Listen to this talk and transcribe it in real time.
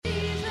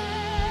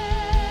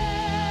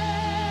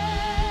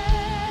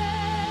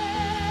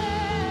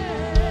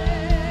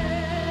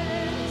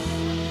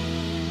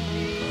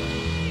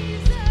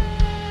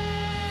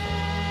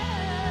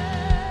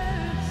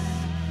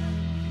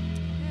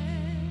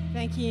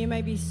Thank you. You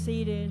may be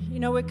seated. You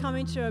know, we're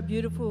coming to a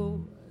beautiful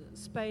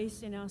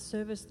space in our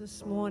service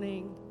this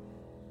morning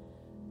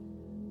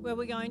where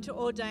we're going to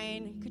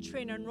ordain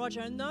Katrina and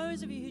Roger. And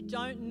those of you who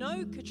don't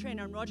know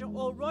Katrina and Roger,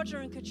 or Roger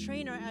and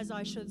Katrina, as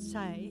I should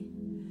say,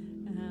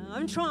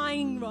 I'm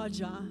trying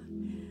Roger.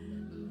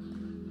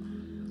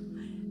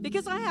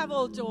 Because I have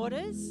all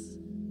daughters,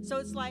 so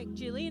it's like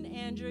Gillian,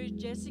 Andrew,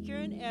 Jessica,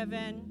 and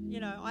Evan. You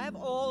know, I have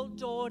all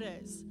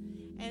daughters.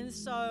 And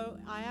so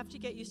I have to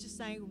get used to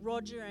saying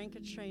Roger and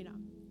Katrina.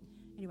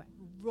 Anyway,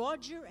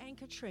 Roger and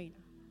Katrina.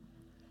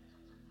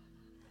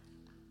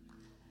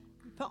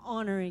 For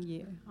honoring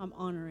you. I'm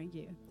honoring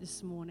you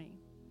this morning.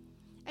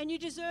 And you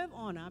deserve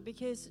honor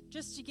because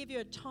just to give you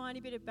a tiny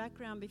bit of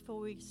background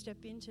before we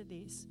step into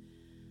this,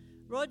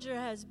 Roger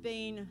has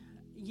been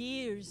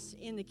years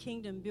in the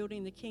kingdom,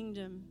 building the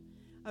kingdom.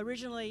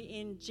 Originally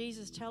in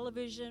Jesus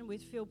Television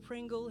with Phil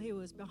Pringle, he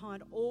was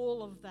behind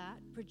all of that,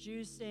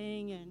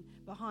 producing and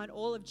behind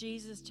all of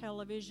Jesus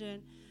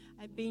Television.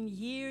 I've been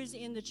years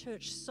in the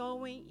church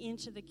sowing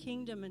into the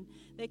kingdom. And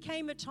there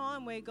came a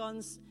time where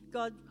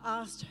God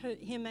asked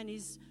him and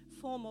his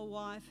former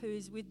wife,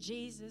 who's with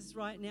Jesus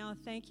right now,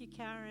 thank you,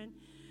 Karen.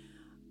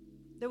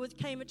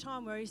 Came a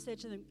time where he said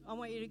to them, I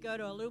want you to go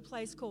to a little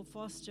place called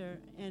Foster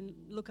and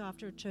look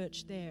after a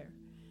church there.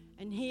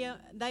 And here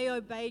they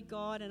obeyed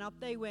God, and up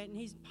they went, and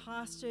he's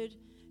pastored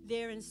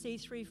there in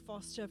C3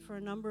 Foster for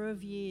a number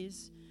of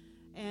years,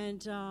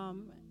 and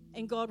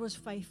God was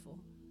faithful.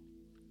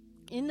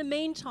 In the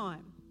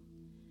meantime,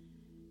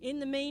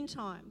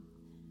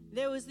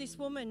 there was this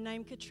woman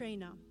named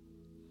Katrina,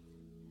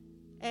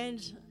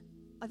 and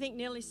I think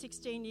nearly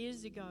 16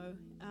 years ago,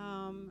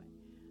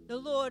 the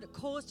Lord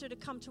caused her to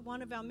come to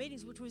one of our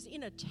meetings, which was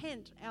in a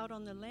tent out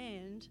on the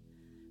land,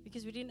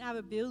 because we didn't have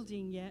a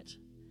building yet.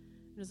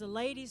 It was a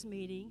ladies'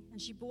 meeting, and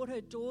she brought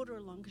her daughter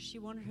along because she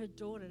wanted her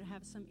daughter to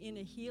have some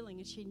inner healing,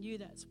 and she knew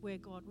that's where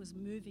God was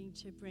moving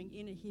to bring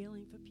inner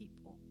healing for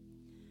people.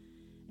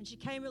 And she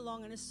came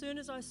along, and as soon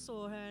as I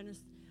saw her, and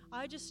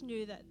I just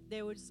knew that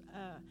there was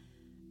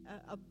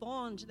a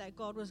bond that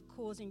God was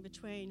causing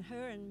between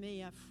her and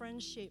me, a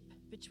friendship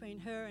between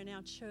her and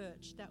our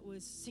church that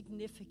was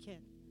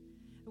significant.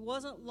 It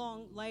wasn't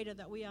long later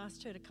that we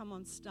asked her to come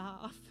on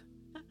staff.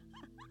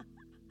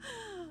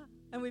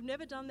 And we've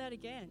never done that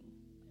again.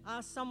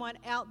 Ask someone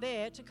out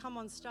there to come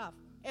on staff.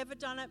 Ever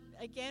done it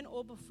again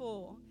or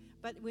before?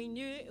 But we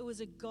knew it was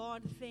a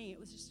God thing. It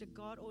was just a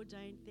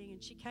God-ordained thing.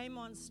 And she came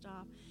on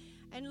staff.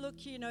 And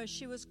look, you know,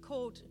 she was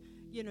called,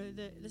 you know,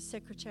 the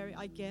secretary,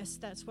 I guess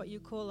that's what you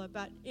call her.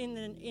 But in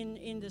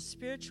the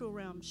spiritual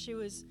realm,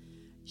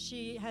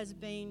 she has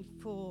been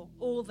for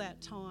all that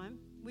time.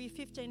 We're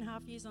 15 and a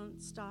half years on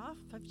staff.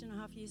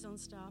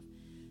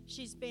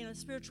 She's been a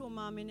spiritual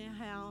mum in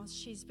her house.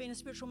 She's been a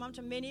spiritual mum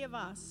to many of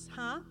us.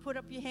 Put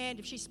up your hand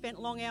if she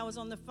spent long hours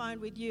on the phone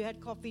with you,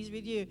 had coffees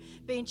with you,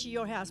 been to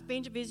your house,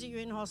 been to visit you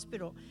in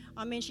hospital.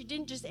 I mean, she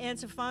didn't just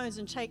answer phones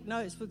and take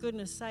notes, for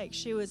goodness sake.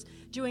 She was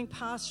doing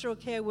pastoral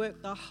care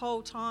work the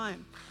whole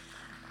time.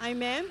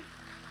 Amen?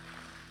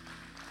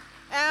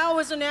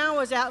 Hours and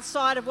hours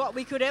outside of what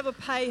we could ever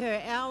pay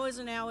her. Hours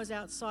and hours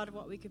outside of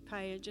what we could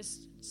pay her.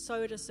 Just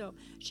sowed herself.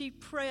 She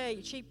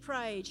prayed.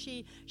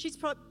 She's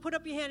put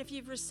up your hand if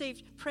you've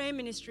received prayer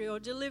ministry or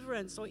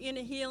deliverance or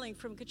inner healing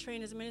from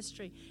Katrina's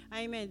ministry.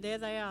 Amen. There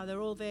they are. They're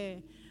all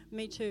there.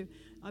 Me too.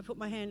 I put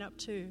my hand up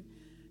too.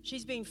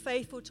 She's been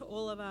faithful to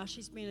all of us.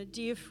 She's been a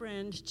dear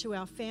friend to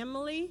our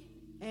family.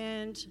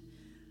 And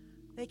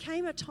there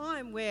came a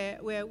time where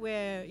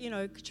you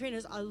know,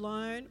 Katrina's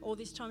alone. All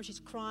this time she's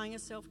crying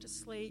herself to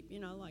sleep,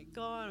 you know, like,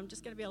 God, I'm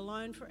just going to be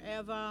alone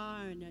forever.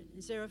 And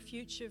is there a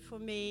future for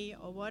me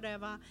or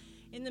whatever?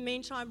 In the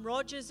meantime,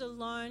 Roger's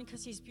alone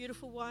because his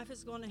beautiful wife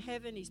has gone to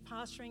heaven. He's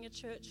pastoring a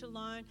church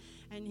alone.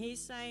 And he's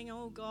saying,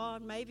 oh,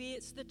 God, maybe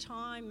it's the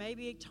time.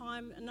 Maybe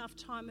enough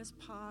time has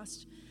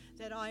passed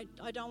that I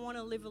don't want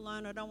to live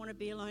alone. I don't want to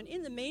be alone.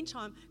 In the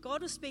meantime,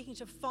 God was speaking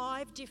to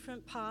 5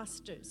 different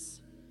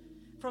pastors.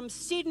 From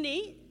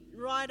Sydney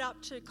right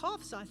up to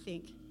Coffs, I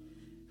think.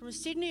 From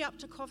Sydney up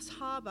to Coffs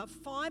Harbour,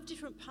 5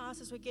 different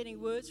pastors were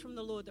getting words from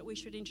the Lord that we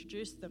should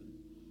introduce them.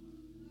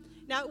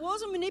 Now, it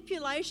wasn't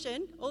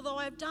manipulation, although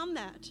I've done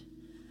that.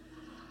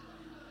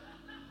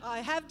 I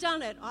have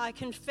done it, I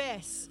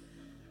confess.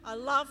 I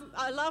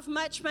love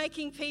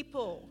matchmaking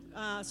people.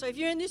 So if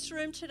you're in this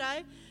room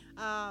today,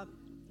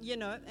 you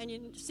know, and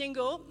you're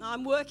single,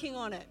 I'm working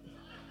on it.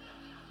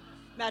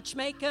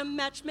 Matchmaker,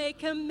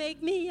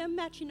 make me a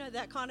match, you know,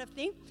 that kind of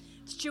thing.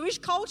 It's Jewish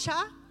culture.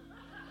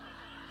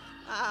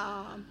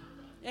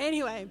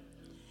 Anyway,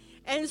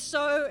 and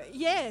so,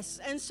 yes,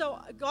 and so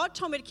God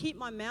told me to keep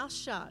my mouth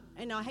shut,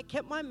 and I had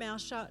kept my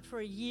mouth shut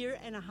for 1.5 years.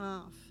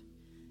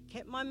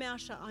 Kept my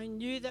mouth shut. I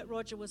knew that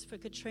Roger was for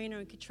Katrina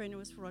and Katrina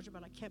was for Roger,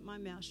 but I kept my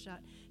mouth shut.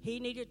 He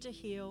needed to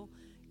heal.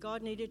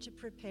 God needed to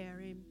prepare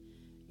him.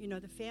 You know,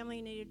 the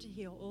family needed to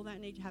heal. All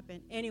that needed to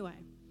happen. Anyway.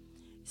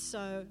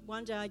 So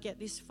one day I get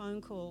this phone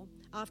call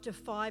after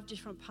 5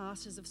 different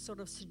pastors have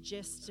sort of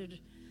suggested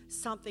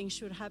something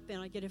should happen.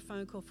 I get a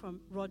phone call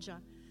from Roger.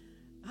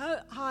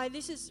 Hi,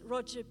 this is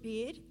Roger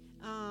Beard.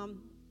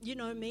 you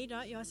know me,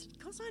 don't you? I said, of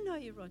course I know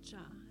you, Roger.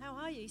 How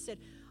are you? He said,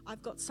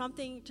 I've got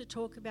something to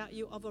talk about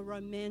you of a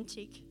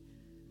romantic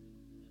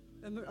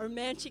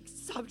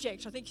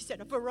subject. I think he said,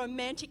 of a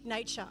romantic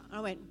nature. I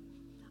went,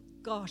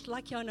 gosh,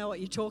 lucky I know what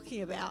you're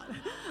talking about.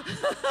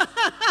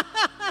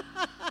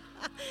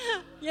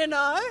 You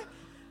know?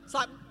 It's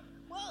like,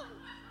 whoa.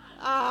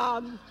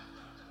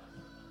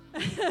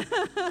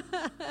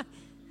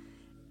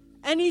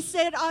 And he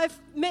said, I've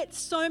met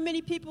so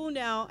many people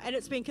now, and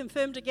it's been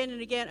confirmed again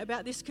and again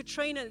about this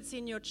Katrina that's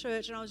in your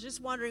church, and I was just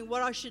wondering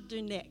what I should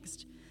do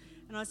next.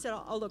 And I said,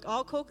 oh, look,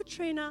 I'll call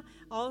Katrina.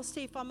 I'll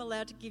see if I'm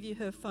allowed to give you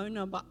her phone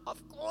number.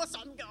 Of course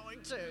I'm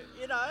going to,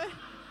 you know.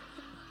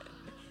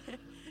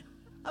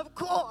 Of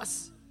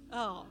course.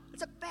 Oh,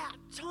 it's about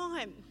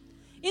time.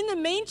 In the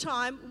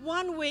meantime,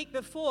 1 week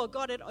before,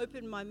 God had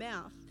opened my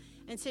mouth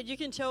and said, you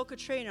can tell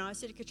Katrina. I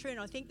said,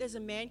 Katrina, I think there's a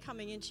man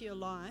coming into your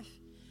life.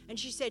 And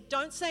she said,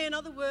 don't say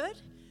another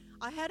word.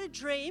 I had a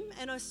dream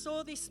and I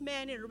saw this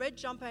man in a red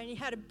jumper and he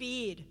had a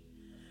beard.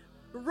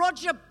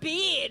 Roger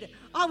Beard.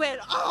 I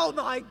went, oh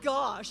my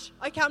gosh.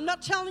 Okay, I'm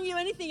not telling you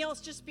anything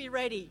else, just be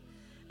ready.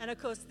 And of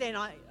course, then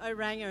I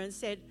rang her and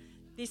said,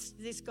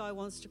 this guy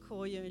wants to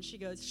call you. And she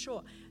goes,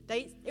 sure.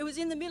 It was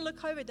in the middle of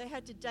COVID. They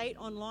had to date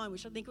online,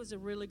 which I think was a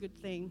really good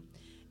thing.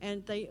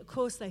 And of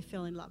course they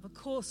fell in love. Of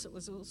course it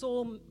was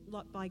all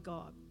like by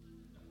God.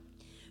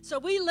 So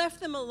we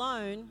left them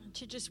alone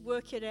to just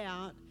work it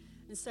out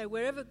and say,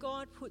 wherever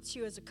God puts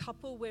you as a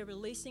couple, we're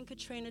releasing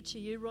Katrina to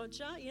you,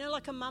 Roger. You know,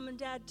 like a mum and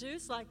dad do.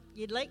 It's like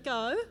you'd let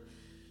go.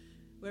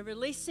 We're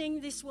releasing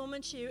this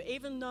woman to you,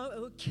 even though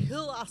it would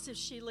kill us if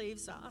she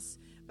leaves us.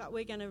 But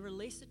we're going to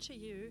release it to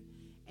you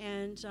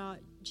and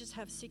just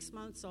have 6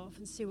 months off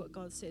and see what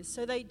God says.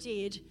 So they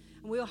did.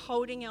 And we were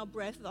holding our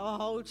breath the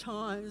whole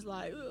time. It's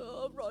like,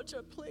 oh,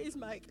 Roger, please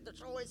make the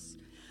choice.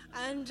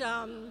 And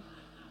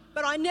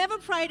but I never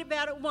prayed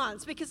about it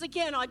once because,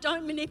 again, I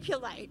don't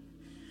manipulate.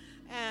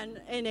 And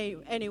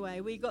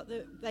anyway,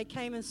 they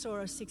came and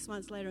saw us 6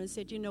 months later and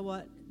said, you know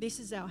what,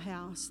 this is our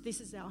house, this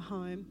is our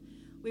home.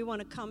 We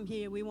want to come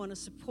here, we want to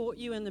support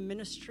you in the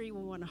ministry,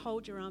 we want to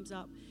hold your arms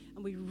up,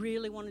 and we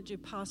really want to do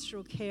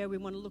pastoral care. We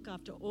want to look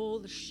after all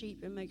the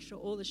sheep and make sure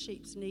all the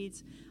sheep's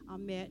needs are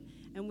met.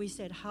 And we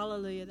said,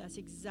 hallelujah, that's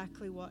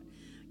exactly what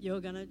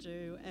you're going to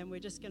do. And we're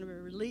just going to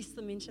release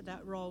them into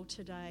that role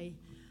today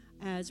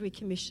as we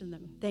commission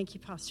them. Thank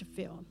you, Pastor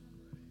Phil.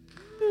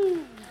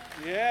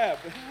 Yeah,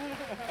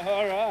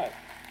 all right.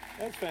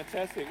 That's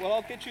fantastic. Well,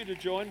 I'll get you to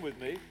join with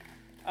me.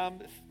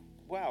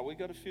 Wow, we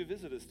got a few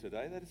visitors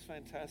today. That is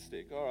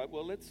fantastic. All right,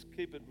 well, let's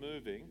keep it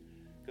moving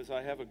because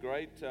I have a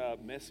great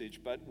message,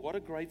 but what a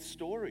great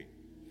story.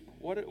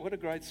 What a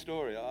great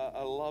story.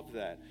 I love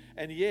that.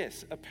 And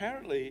yes,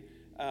 apparently,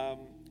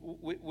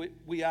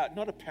 we are,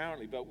 not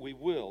apparently, but we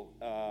will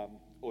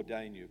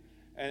ordain you.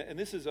 And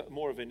this is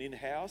more of an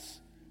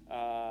in-house.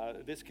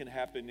 This can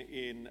happen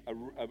in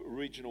a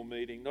regional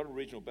meeting, not a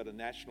regional, but a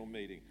national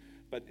meeting.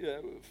 But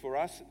for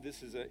us,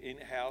 this is an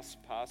in-house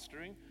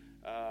pastoring,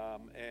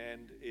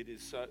 and it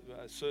is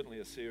certainly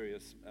a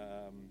serious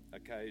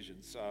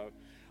occasion. So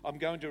I'm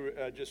going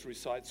to just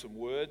recite some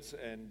words,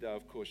 and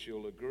of course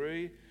you'll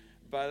agree.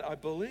 But I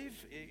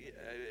believe,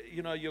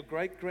 your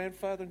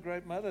great-grandfather and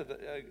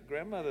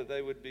grandmother,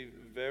 they would be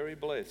very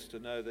blessed to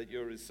know that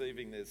you're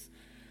receiving this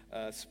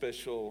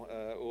special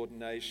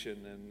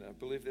ordination, and I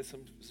believe there's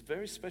some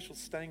very special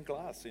stained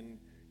glass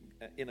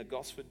in a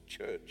Gosford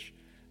church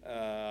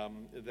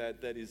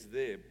that is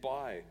there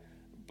by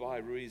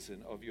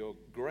reason of your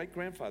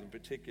great-grandfather in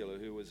particular,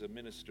 who was a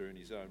minister in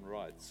his own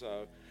right.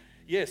 So,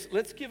 yes,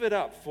 let's give it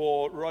up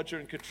for Roger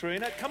and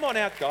Katrina. Come on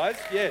out, guys.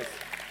 Yes.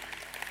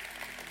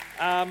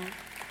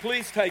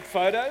 Please take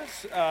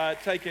photos.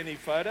 Take any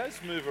photos.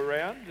 Move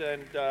around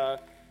and.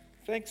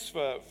 Thanks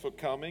for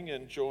coming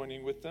and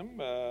joining with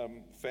them,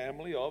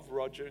 family of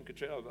Roger and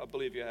Katrina. I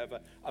believe you have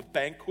a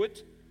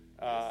banquet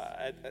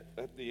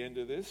at the end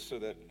of this. So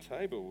that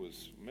table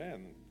was,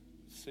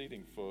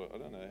 seating for, I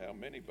don't know how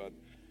many, but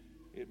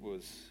it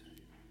was,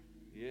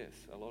 yes,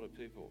 a lot of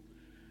people.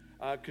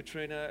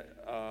 Katrina,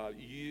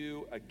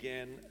 you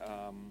again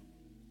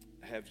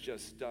have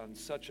just done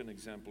such an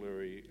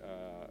exemplary,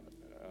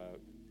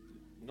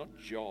 not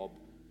job,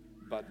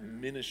 but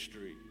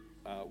ministry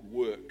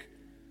work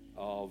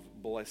of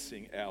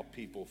blessing our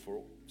people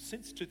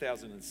since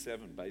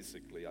 2007,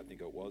 basically, I think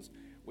it was,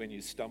 when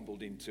you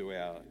stumbled into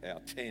our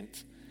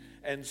tent.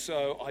 And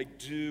so I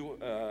do,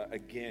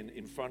 again,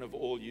 in front of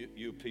all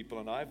you people,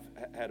 and I've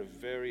had a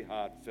very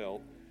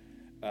heartfelt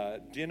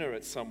dinner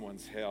at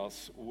someone's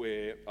house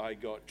where I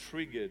got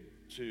triggered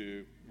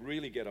to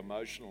really get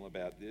emotional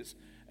about this,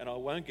 and I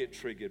won't get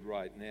triggered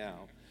right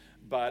now,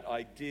 but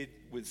I did,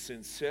 with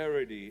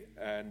sincerity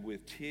and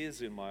with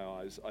tears in my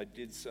eyes, I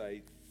did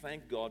say,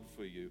 thank God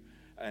for you,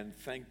 and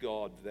thank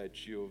God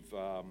that you've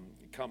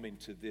come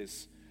into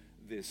this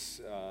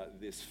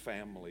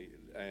family,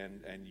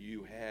 and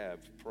you have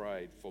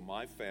prayed for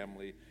my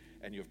family,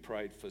 and you've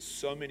prayed for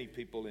so many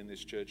people in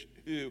this church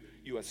who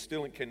you are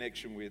still in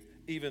connection with,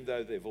 even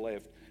though they've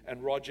left.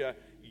 And Roger,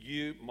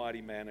 you,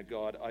 mighty man of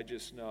God, I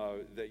just know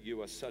that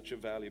you are such a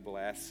valuable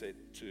asset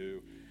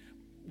to,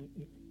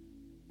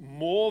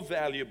 more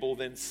valuable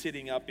than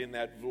sitting up in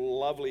that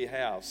lovely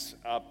house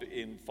up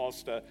in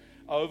Foster,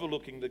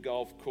 overlooking the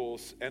golf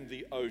course and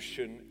the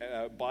ocean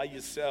by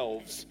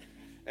yourselves.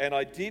 And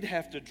I did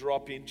have to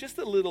drop in just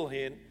a little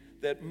hint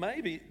that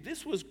maybe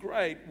this was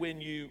great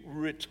when you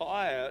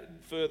retire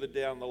further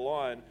down the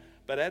line,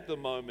 but at the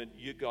moment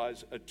you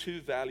guys are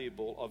too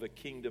valuable of a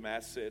kingdom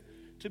asset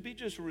to be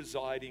just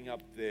residing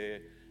up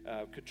there.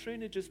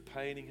 Katrina just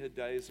painting her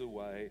days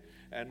away,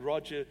 and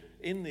Roger,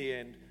 in the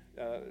end,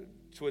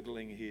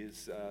 twiddling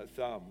his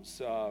thumbs.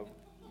 So,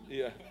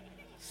 yeah.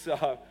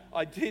 So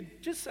I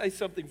did just say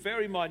something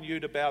very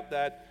minute about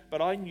that,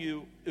 but I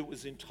knew it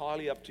was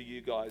entirely up to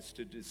you guys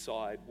to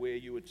decide where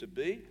you were to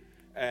be.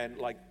 And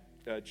like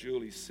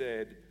Julie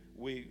said,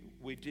 we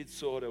did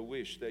sort of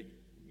wish that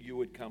you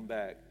would come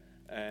back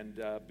and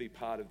be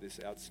part of this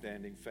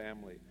outstanding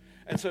family.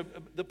 And so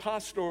the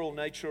pastoral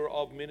nature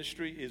of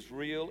ministry is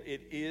real.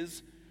 It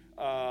is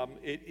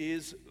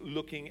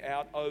looking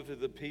out over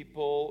the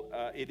people.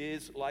 It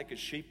is like a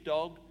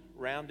sheepdog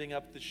rounding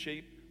up the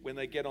sheep when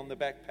they get on the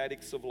back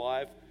paddocks of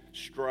life,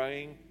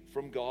 straying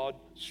from God,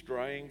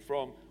 straying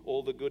from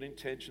all the good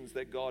intentions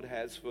that God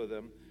has for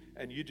them.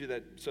 And you do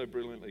that so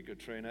brilliantly,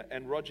 Katrina.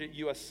 And Roger,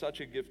 you are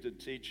such a gifted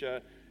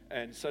teacher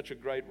and such a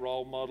great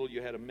role model.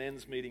 You had a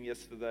men's meeting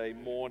yesterday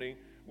morning,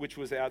 which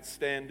was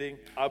outstanding,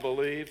 I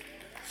believe.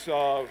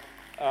 So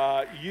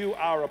you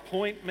are a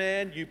point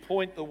man. You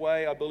point the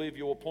way. I believe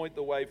you will point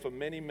the way for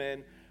many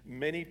men,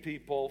 many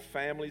people,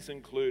 families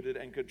included.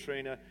 And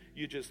Katrina,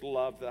 you just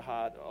love the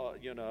heart,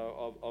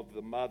 of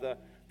the mother,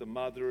 the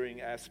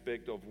mothering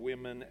aspect of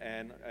women,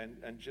 and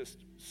just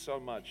so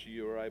much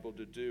you are able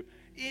to do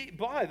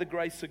by the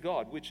grace of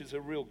God, which is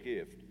a real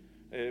gift.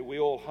 We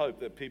all hope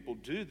that people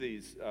do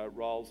these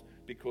roles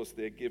because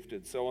they're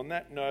gifted. So on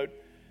that note,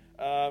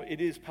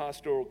 it is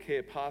pastoral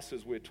care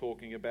pastors we're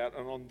talking about.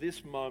 And on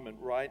this moment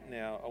right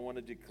now, I want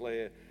to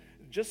declare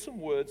just some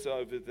words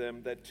over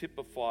them that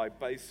typify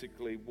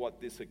basically what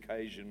this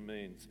occasion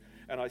means.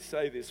 And I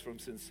say this from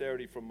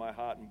sincerity, from my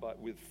heart, and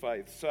with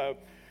faith. So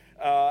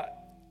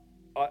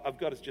I've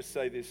got to just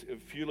say this, a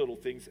few little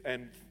things.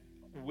 And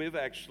we're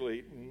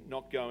actually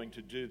not going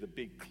to do the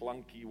big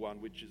clunky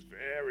one, which is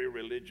very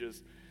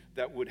religious,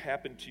 that would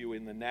happen to you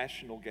in the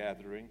national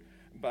gathering.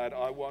 But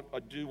I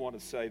do want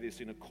to say this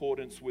in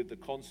accordance with the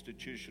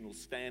constitutional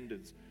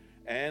standards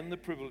and the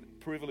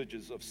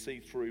privileges of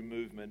see-through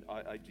movement.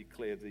 I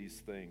declare these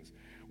things.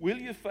 Will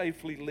you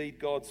faithfully lead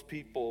God's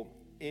people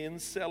in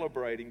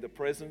celebrating the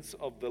presence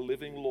of the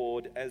living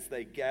Lord as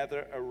they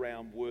gather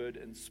around word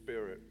and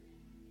spirit?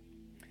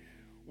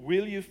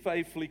 Will you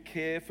faithfully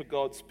care for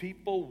God's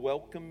people,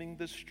 welcoming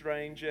the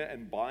stranger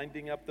and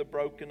binding up the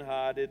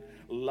brokenhearted,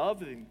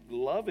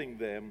 loving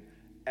them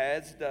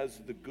as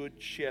does the good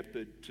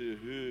shepherd to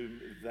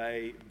whom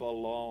they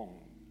belong?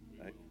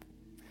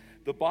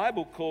 The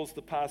Bible calls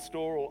the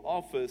pastoral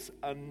office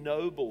a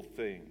noble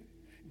thing.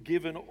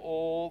 Given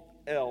all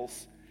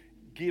else,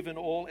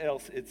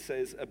 it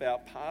says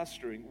about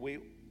pastoring,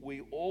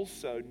 we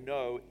also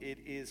know it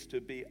is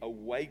to be a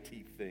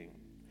weighty thing.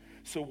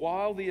 So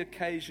while the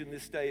occasion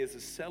this day is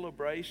a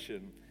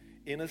celebration,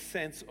 in a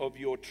sense of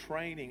your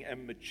training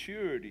and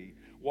maturity,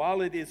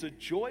 while it is a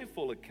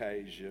joyful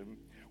occasion,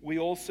 we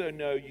also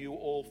know you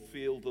all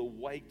feel the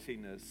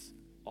weightiness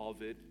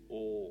of it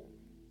all.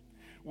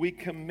 We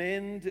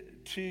commend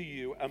to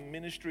you a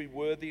ministry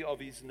worthy of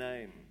his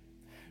name,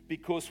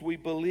 because we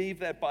believe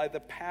that by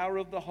the power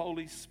of the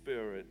Holy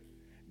Spirit,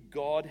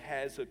 God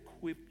has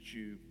equipped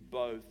you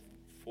both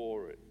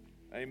for it.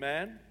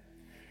 Amen?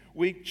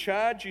 We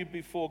charge you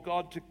before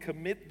God to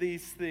commit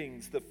these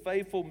things, the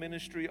faithful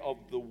ministry of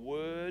the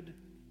word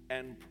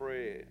and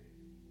prayer,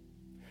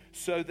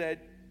 so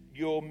that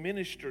your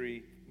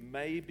ministry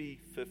may be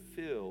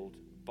fulfilled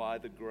by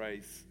the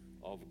grace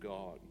of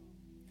God.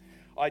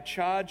 I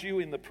charge you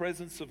in the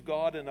presence of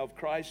God and of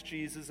Christ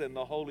Jesus and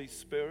the Holy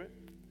Spirit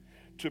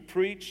to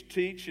preach,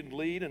 teach, and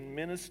lead and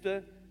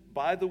minister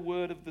by the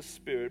word of the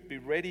Spirit. Be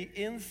ready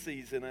in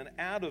season and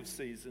out of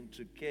season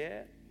to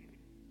care,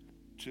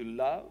 to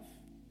love,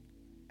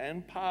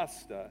 and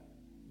pastor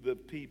the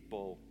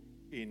people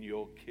in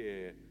your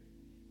care.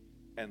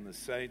 And the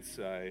saints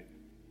say,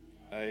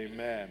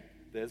 amen.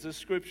 There's a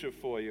scripture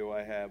for you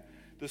I have.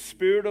 The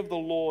Spirit of the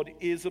Lord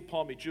is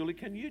upon me. Julie,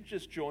 can you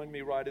just join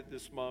me right at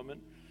this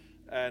moment?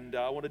 And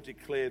I want to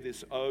declare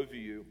this over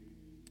you.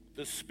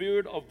 The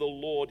Spirit of the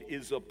Lord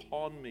is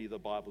upon me, the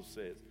Bible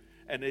says,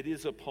 and it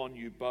is upon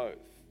you both,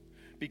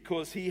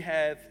 because he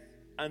hath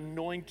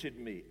anointed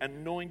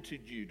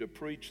you to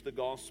preach the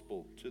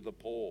gospel to the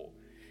poor.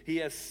 He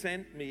has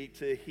sent me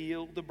to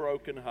heal the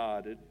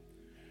brokenhearted,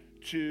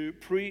 to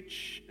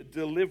preach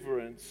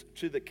deliverance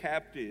to the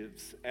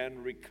captives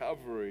and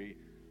recovery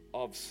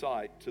of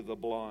sight to the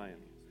blind,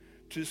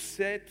 to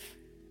set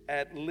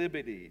at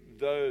liberty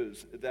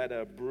those that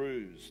are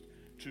bruised,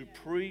 to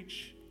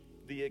preach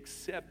the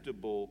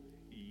acceptable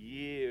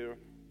year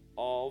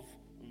of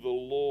the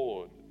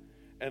Lord.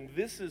 And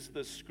this is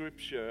the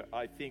scripture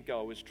I think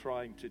I was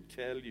trying to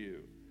tell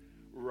you,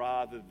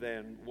 rather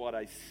than what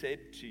I said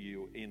to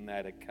you in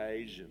that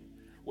occasion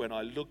when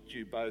I looked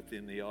you both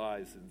in the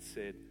eyes and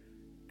said,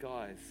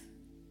 guys,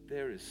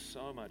 there is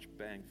so much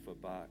bang for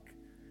buck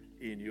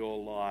in your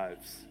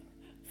lives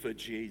for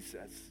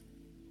Jesus.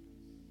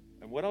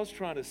 And what I was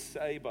trying to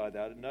say by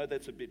that, I know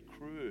that's a bit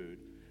crude,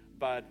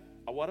 but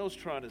what I was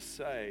trying to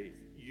say,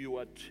 you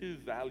are too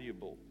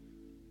valuable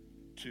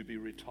to be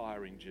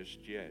retiring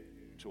just yet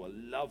to a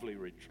lovely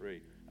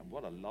retreat. And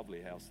what a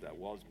lovely house that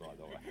was, by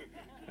the way.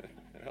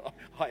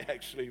 I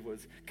actually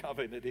was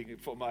covenanting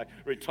for my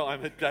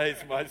retirement days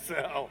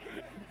myself.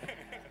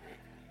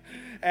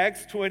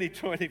 Acts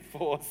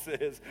 20:24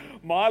 says,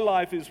 my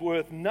life is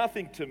worth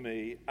nothing to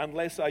me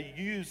unless I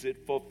use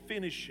it for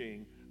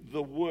finishing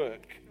the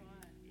work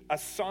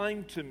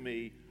assigned to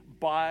me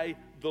by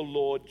the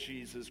Lord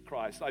Jesus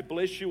Christ. I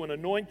bless you and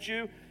anoint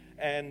you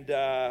and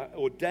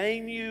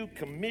ordain you,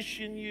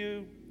 commission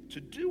you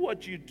to do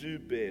what you do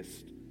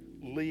best.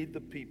 Lead the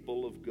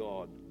people of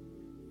God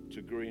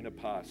to greener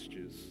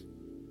pastures,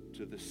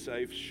 to the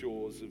safe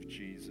shores of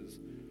Jesus,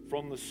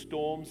 from the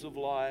storms of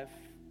life,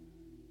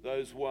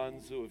 those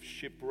ones who have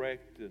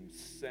shipwrecked and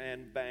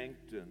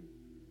sandbanked. And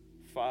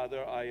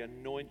Father, I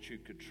anoint you,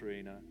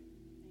 Katrina.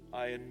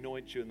 I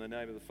anoint you in the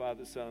name of the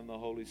Father, Son, and the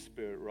Holy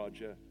Spirit,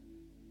 Roger,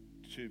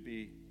 to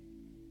be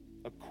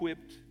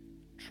equipped,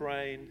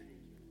 trained,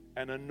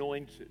 and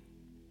anointed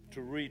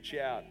to reach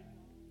out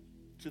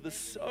to the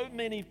so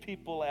many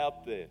people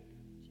out there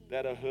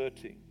that are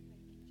hurting,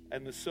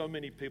 and there's so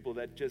many people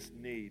that just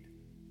need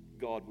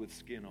God with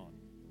skin on.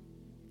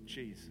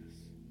 Jesus,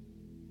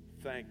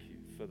 thank you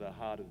for the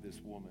heart of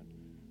this woman.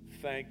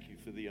 Thank you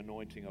for the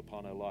anointing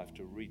upon her life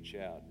to reach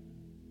out,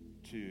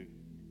 to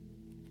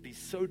be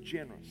so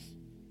generous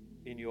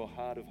in your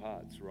heart of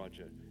hearts,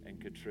 Roger and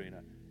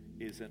Katrina,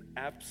 is an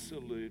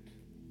absolute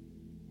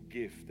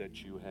gift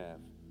that you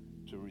have.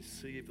 To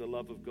receive the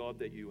love of God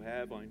that you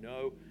have, I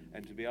know,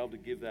 and to be able to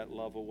give that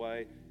love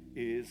away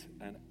is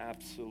an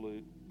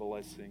absolute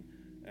blessing,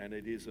 and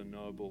it is a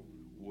noble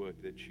work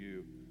that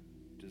you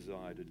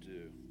desire to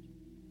do.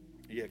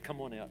 Yeah, come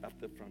on out up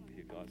the front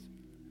here, guys.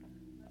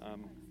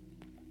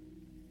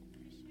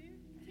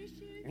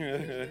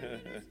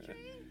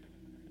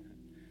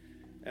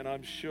 And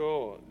I'm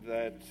sure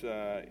that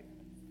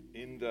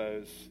in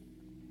those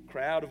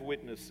crowd of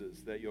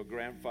witnesses that your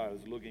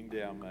grandfather's looking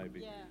down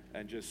maybe,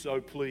 and just so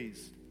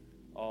pleased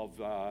of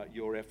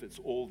your efforts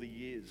all the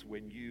years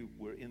when you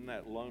were in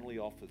that lonely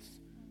office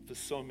for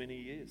so many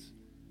years,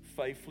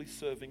 faithfully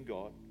serving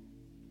God.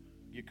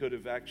 You could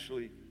have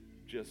actually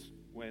just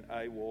went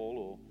AWOL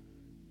or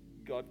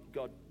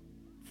got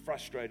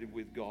frustrated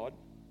with God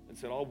and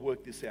said, I'll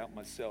work this out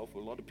myself. A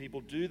lot of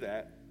people do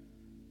that,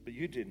 but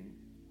you didn't.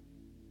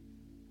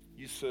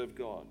 You served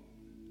God,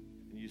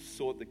 and you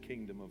sought the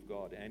kingdom of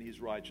God and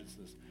his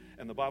righteousness.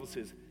 And the Bible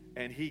says,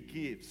 and he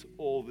gives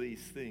all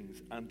these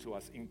things unto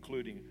us,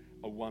 including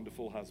a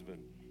wonderful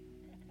husband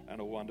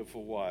and a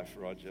wonderful wife,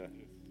 Roger.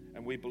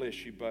 And we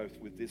bless you both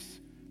with these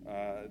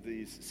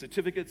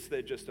certificates.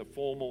 They're just a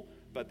formal,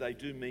 but they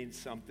do mean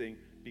something,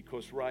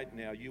 because right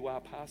now you are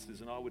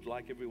pastors, and I would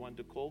like everyone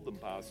to call them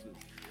pastors.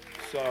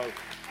 So,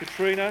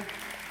 Katrina,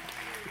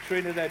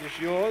 that is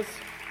yours.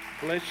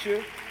 Bless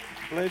you.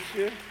 Bless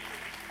you.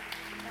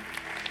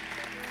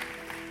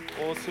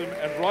 Awesome.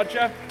 And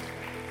Roger,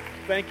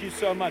 thank you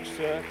so much,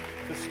 sir,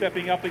 for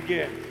stepping up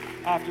again.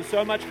 After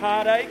so much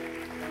heartache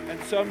and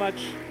so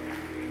much,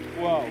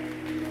 well,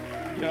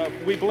 you know,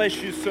 we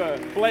bless you, sir.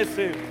 Bless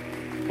him.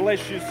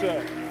 Bless you,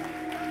 sir.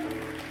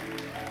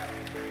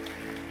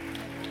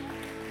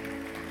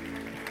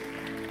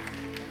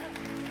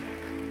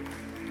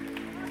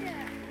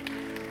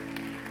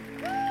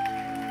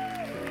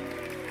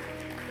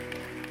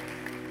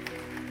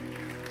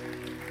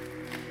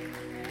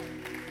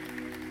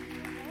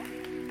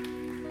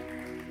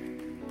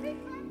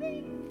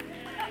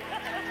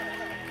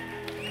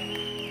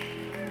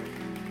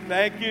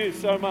 Thank you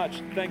so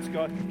much. Thanks,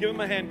 God. Give them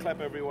a hand clap,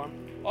 everyone.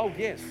 Oh,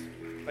 yes.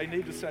 They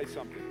need to say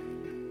something.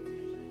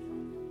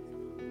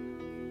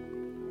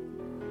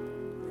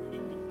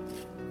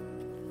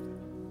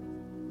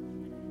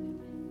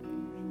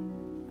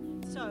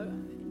 So,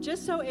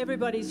 just so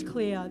everybody's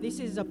clear, this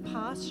is a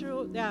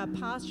pastoral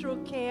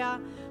care.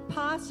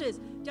 Pastors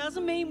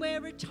doesn't mean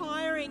we're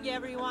retiring,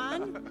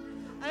 everyone.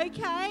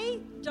 Okay?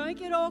 Don't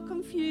get all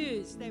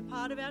confused. They're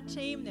part of our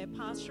team. They're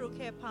pastoral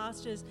care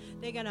pastors.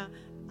 They're going to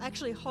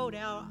actually hold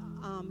our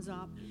arms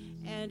up,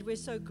 and we're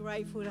so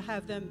grateful to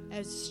have them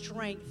as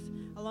strength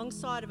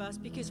alongside of us,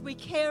 because we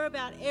care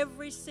about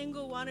every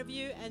single one of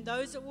you and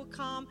those that will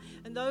come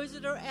and those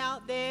that are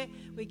out there.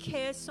 We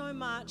care so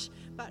much,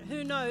 but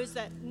who knows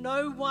that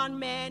no one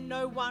man,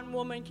 no one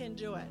woman can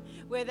do it.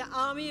 We're the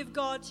army of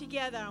God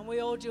together, and we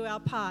all do our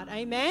part.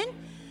 Amen?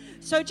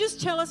 So just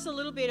tell us a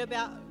little bit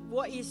about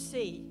what you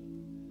see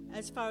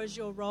as far as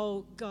your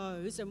role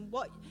goes, and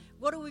what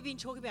have we been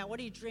talking about? What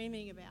are you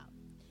dreaming about?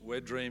 We're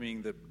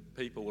dreaming that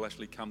people will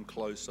actually come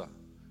closer.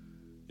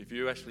 If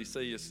you actually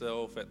see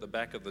yourself at the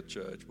back of the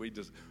church,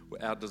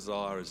 our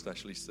desire is to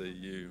actually see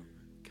you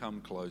come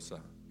closer.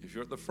 If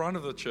you're at the front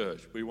of the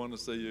church, we want to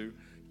see you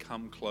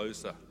come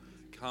closer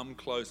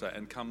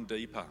and come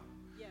deeper.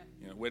 Yeah.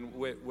 You know, when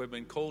we've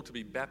been called to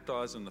be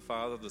baptized in the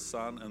Father, the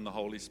Son, and the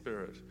Holy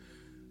Spirit.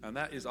 And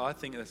that is, I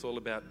think that's all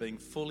about being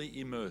fully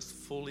immersed,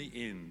 fully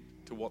in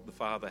to what the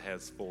Father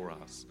has for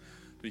us.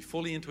 To be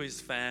fully into his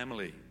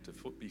family, to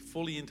be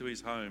fully into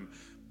his home,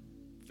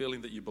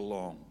 feeling that you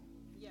belong.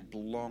 Yeah.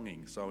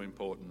 Belonging, so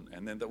important.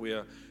 And then that we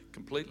are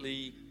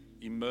completely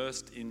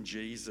immersed in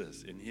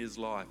Jesus, in his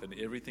life and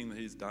everything that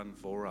he's done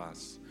for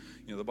us.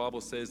 You know, the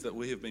Bible says that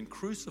we have been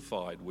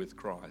crucified with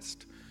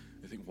Christ.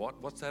 You think,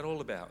 what's that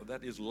all about?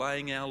 That is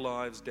laying our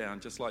lives down,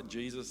 just like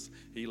Jesus,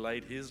 he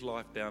laid his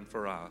life down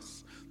for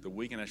us, that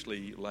we can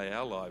actually lay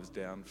our lives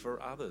down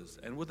for others.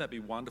 And wouldn't that be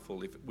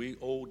wonderful if we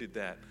all did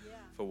that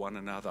for one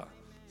another?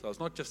 So it's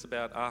not just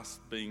about us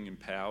being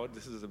empowered.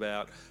 This is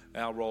about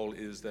our role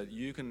is that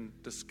you can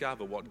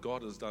discover what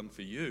God has done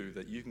for you,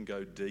 that you can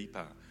go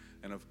deeper.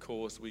 And of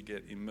course, we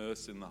get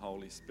immersed in the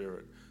Holy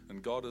Spirit.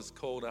 And God has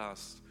called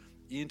us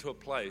into a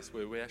place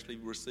where we actually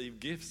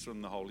receive gifts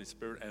from the Holy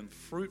Spirit and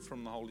fruit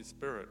from the Holy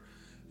Spirit.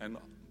 And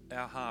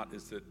our heart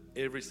is that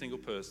every single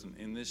person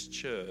in this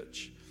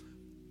church,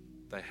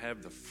 they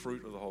have the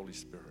fruit of the Holy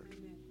Spirit.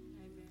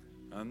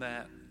 Amen. And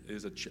that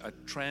is a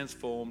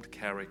transformed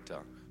character,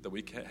 that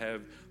we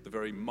have the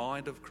very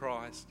mind of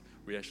Christ.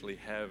 We actually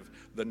have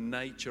the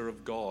nature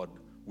of God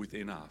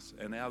within us.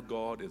 And our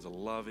God is a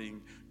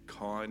loving,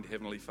 kind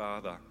Heavenly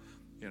Father,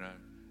 you know,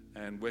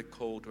 and we're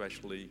called to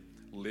actually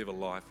live a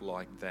life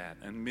like that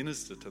and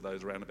minister to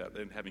those around about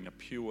them, having a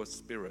pure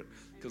spirit.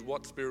 Because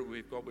what spirit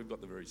we've got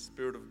the very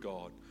Spirit of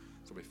God.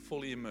 So we're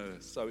fully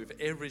immersed. So if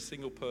every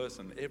single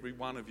person, every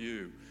one of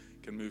you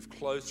can move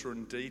closer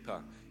and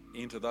deeper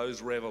into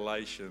those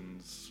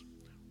revelations,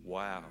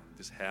 wow,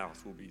 this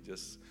house will be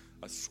just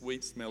a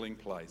sweet smelling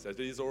place. As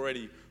it is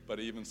already, but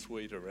even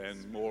sweeter,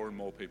 and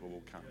more people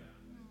will come.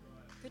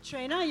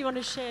 Katrina, you want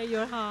to share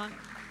your heart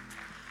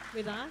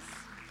with us?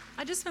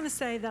 I just want to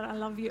say that I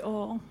love you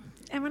all.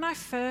 And when I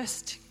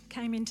first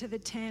came into the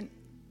tent,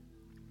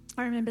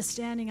 I remember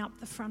standing up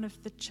the front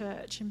of the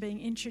church and being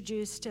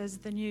introduced as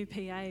the new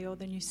PA or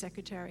the new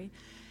secretary.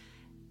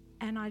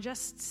 And I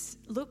just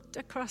looked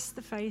across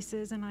the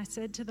faces and I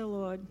said to the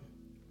Lord,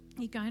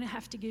 you're going to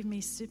have to give me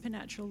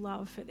supernatural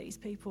love for these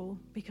people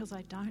because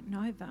I don't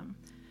know them.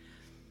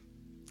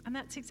 And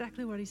that's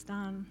exactly what he's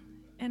done.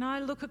 And I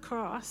look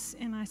across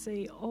and I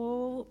see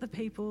all the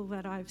people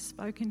that I've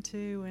spoken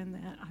to and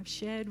that I've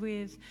shared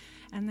with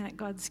and that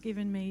God's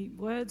given me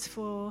words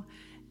for.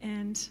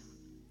 And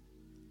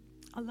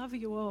I love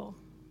you all.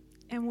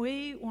 And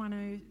we want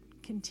to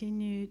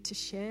continue to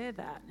share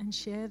that and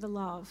share the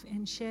love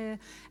and share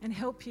and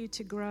help you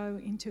to grow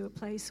into a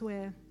place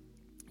where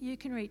you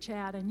can reach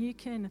out and you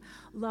can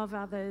love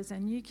others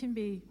and you can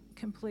be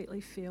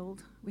completely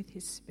filled with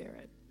his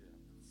Spirit.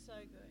 So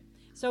good.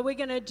 So we're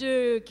going to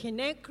do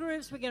connect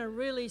groups. We're going to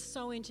really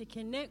sow into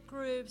connect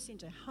groups,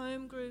 into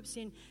home groups,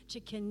 into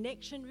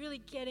connection,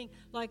 really getting,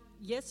 like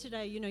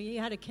yesterday, you know, you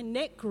had a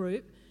connect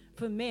group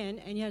for men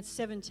and you had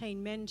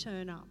 17 men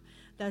turn up.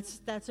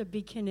 That's a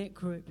big connect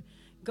group.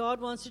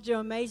 God wants to do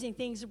amazing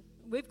things.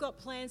 We've got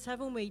plans,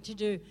 haven't we, to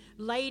do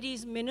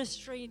ladies'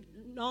 ministry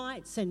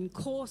nights and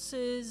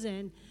courses,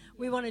 and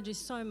we want to do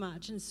so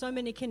much and so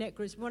many connect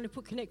groups. We want to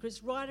put connect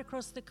groups right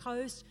across the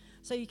coast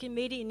so you can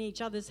meet in each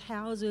other's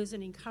houses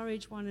and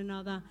encourage one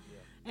another.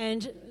 Yeah.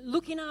 And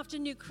looking after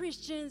new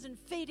Christians and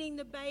feeding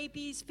the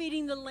babies,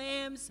 feeding the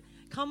lambs.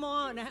 Come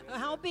on,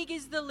 how big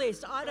is the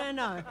list? I don't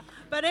know.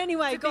 But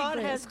anyway, God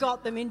has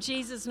got them in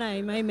Jesus'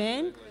 name,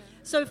 amen.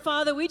 So,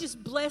 Father, we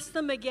just bless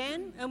them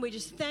again, and we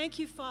just thank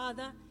you,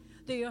 Father,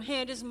 that your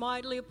hand is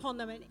mightily upon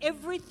them, and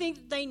everything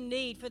that they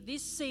need for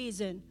this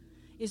season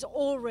is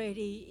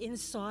already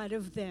inside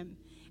of them.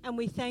 And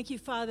we thank you,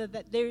 Father,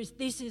 that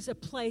this is a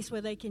place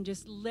where they can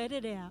just let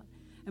it out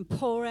and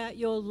pour out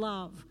your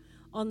love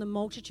on the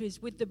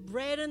multitudes. With the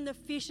bread and the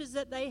fishes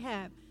that they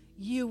have,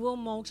 you will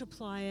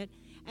multiply it,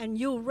 and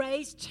you'll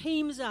raise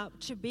teams up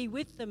to be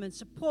with them and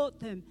support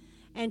them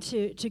and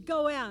to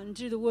go out and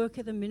do the work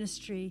of the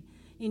ministry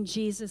in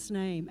Jesus'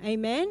 name.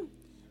 Amen?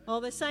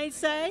 All the saints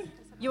say?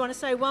 You want to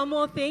say one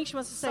more thing? She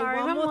wants to say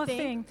one more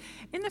thing.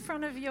 In the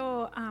front of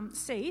your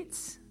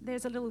seats,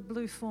 there's a little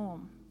blue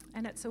form,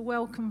 and it's a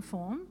welcome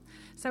form.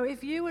 So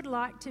if you would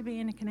like to be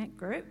in a connect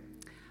group,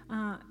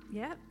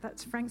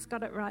 that's Frank's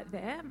got it right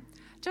there.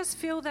 Just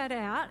fill that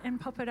out and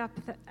pop it up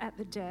at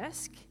the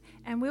desk,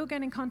 and we'll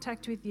get in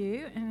contact with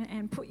you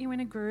and put you in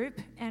a group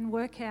and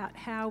work out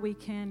how we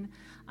can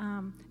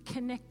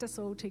connect us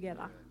all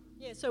together.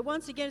 Yeah, so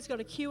once again, it's got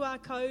a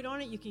QR code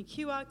on it. You can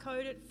QR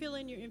code it, fill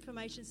in your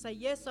information, say,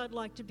 yes, I'd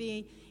like to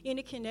be in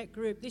a connect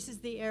group. This is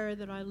the area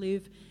that I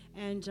live,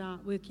 and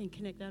we can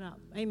connect that up.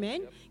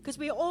 Amen? Because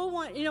we all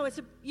want,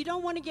 you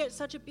don't want to get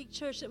such a big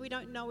church that we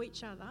don't know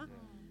each other.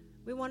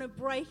 We want to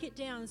break it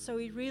down so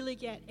we really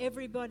get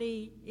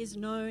everybody is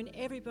known,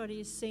 everybody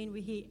is seen, we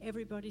hear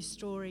everybody's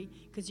story,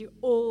 because you're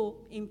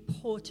all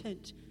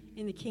important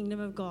in the kingdom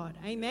of God.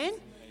 Amen?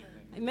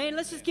 Amen.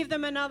 Let's just give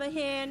them another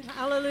hand.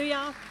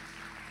 Hallelujah.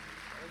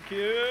 Thank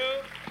you.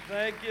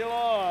 Thank you,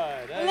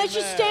 Lord. And let's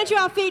just stand to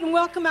our feet and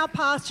welcome our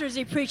pastor as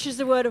he preaches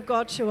the word of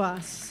God to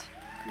us.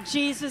 In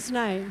Jesus'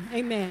 name,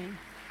 amen.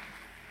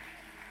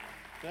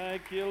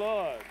 Thank you,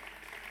 Lord.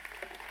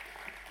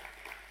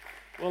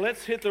 Well,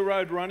 let's hit the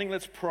road running.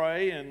 Let's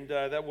pray. And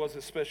that was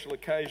a special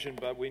occasion,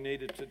 but we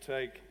needed to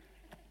take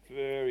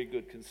very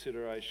good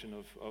consideration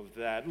of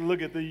that.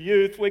 Look at the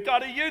youth. We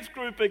got a youth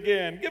group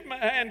again. Give them a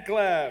hand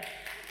clap.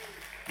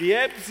 The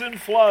ebbs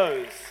and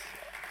flows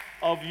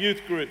of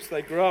youth groups.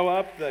 They grow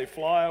up, they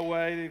fly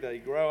away, they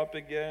grow up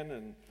again,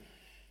 and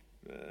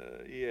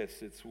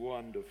yes, it's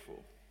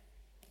wonderful.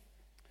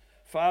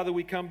 Father,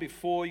 we come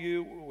before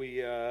you.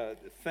 We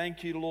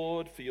thank you,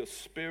 Lord, for your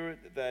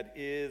spirit that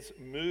is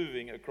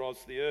moving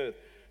across the earth.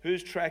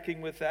 Who's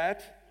tracking with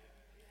that?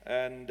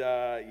 And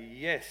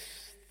yes,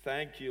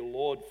 thank you,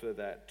 Lord, for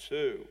that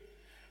too.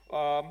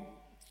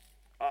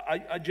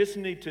 I just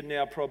need to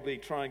now probably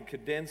try and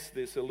condense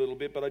this a little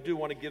bit, but I do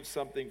want to give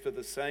something for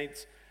the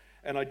saints,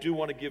 and I do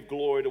want to give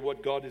glory to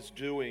what God is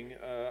doing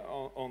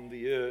on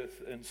the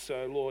earth. And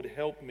so, Lord,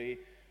 help me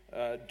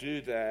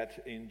do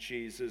that in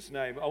Jesus'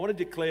 name. I want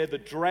to declare the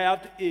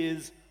drought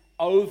is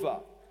over.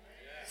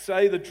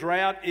 Say the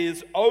drought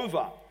is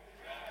over.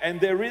 And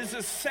there is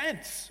a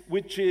sense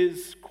which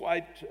is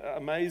quite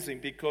amazing,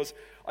 because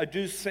I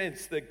do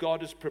sense that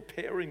God is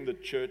preparing the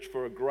church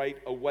for a great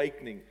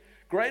awakening.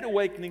 Great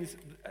awakenings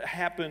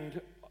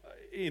happened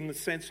in the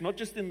sense, not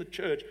just in the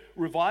church,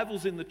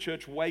 revivals in the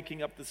church,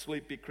 waking up the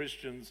sleepy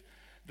Christians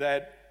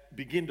that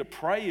begin to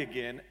pray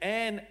again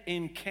and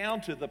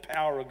encounter the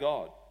power of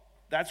God.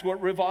 That's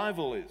what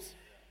revival is.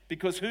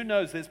 Because who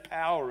knows, there's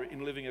power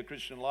in living a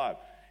Christian life.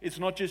 It's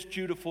not just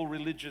dutiful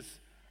religious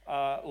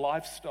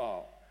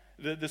lifestyle.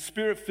 The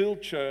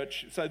Spirit-filled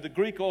church, so the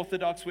Greek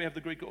Orthodox, we have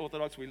the Greek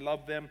Orthodox, we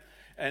love them,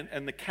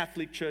 and the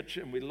Catholic Church,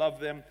 and we love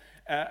them.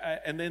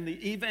 And then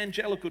the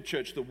evangelical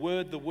church, the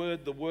word,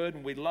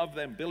 and we love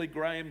them. Billy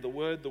Graham, the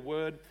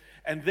word.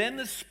 And then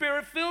the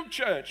Spirit-filled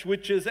church,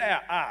 which is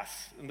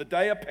us. And the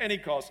day of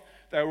Pentecost,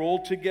 they were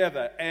all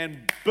together.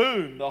 And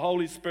boom, the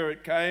Holy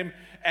Spirit came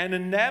and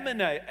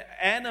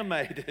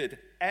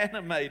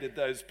animated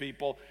those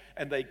people.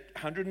 And they,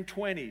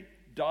 120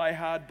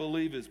 diehard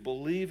believers,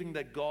 believing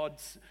that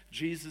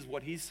Jesus,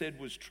 what he said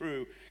was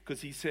true.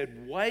 Because he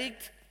said,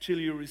 wait till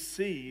you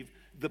receive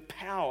the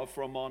power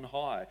from on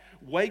high.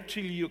 Wait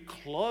till you're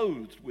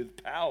clothed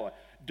with power.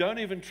 Don't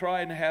even try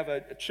and have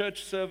a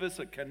church service,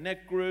 a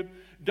connect group.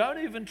 Don't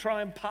even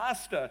try and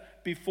pastor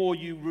before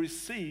you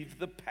receive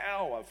the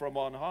power from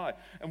on high.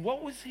 And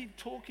what was he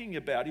talking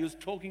about? He was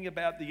talking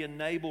about the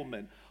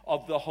enablement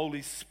of the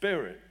Holy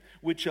Spirit,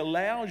 which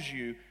allows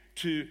you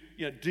to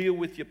deal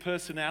with your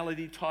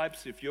personality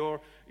types. If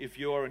you're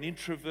an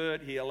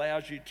introvert, he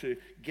allows you to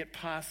get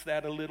past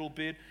that a little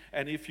bit.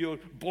 And if you're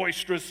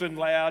boisterous and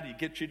loud, he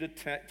gets you to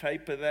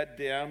taper that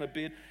down a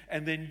bit.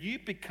 And then you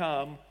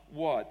become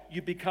what?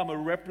 You become a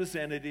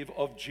representative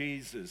of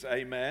Jesus.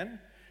 Amen?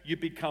 You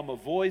become a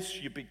voice.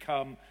 You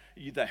become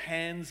the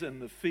hands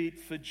and the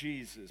feet for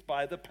Jesus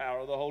by the power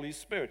of the Holy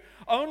Spirit.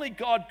 Only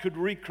God could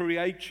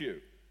recreate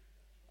you.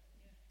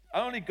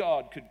 Only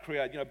God could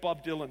create.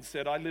 Bob Dylan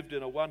said, I lived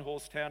in a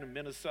one-horse town in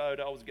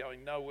Minnesota. I was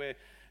going nowhere,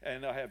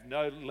 and I have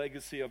no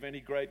legacy of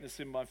any greatness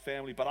in my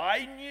family. But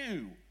I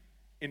knew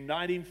in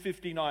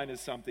 1959 or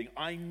something,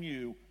 I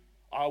knew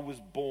I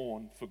was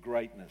born for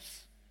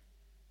greatness.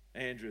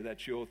 Andrew,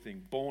 that's your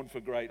thing. Born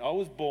for great. I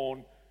was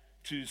born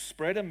to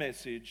spread a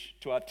message,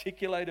 to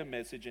articulate a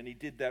message, and he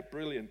did that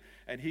brilliant.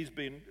 And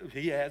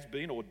he has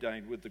been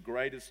ordained with the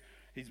greatest,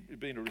 he's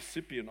been a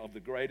recipient of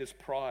the greatest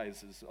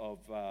prizes of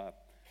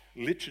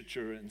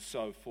literature and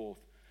so forth,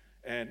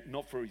 and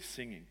not for his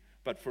singing,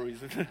 but for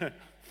his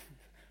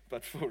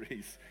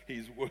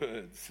his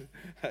words.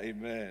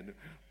 Amen.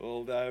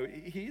 Although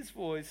his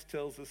voice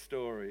tells a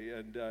story,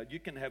 and you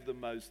can have the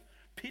most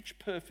pitch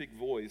perfect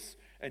voice,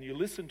 and you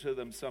listen to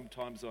them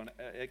sometimes on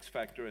X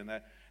Factor and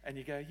that, and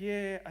you go,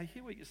 yeah, I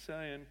hear what you're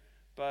saying,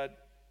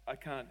 but I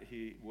can't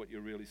hear what you're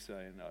really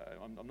saying.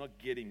 I'm not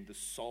getting the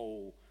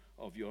soul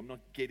of you. I'm not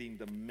getting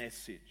the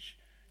message.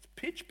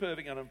 Pitch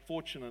perfect, and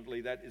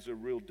unfortunately that is a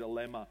real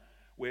dilemma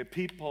where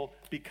people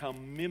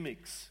become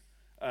mimics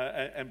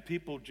and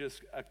people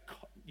just are,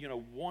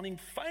 wanting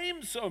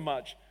fame so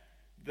much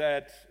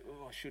that,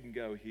 I shouldn't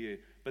go here,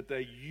 but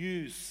they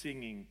use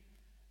singing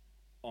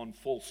on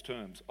false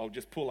terms. I'll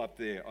just pull up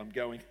there. I'm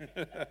going.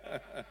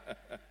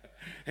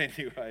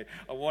 Anyway,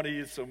 I want to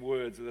use some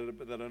words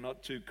that are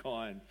not too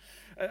kind.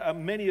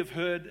 Many have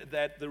heard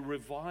that the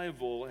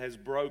revival has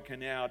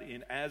broken out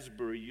in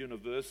Asbury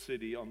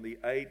University on the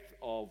 8th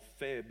of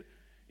Feb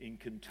in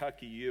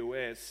Kentucky,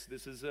 US.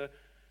 This is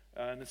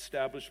an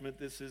establishment.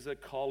 This is a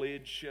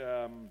college.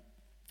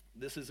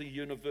 This is a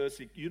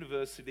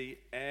university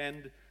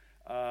and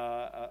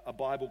a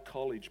Bible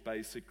college,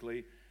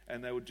 basically.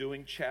 And they were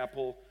doing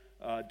chapel.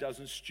 A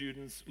dozen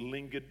students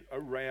lingered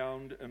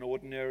around an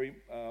ordinary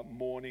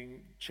morning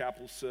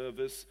chapel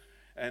service,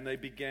 and they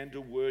began to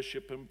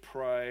worship and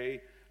pray.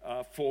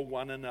 for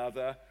one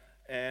another.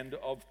 And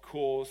of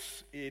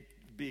course, it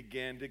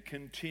began to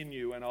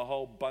continue, and a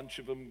whole bunch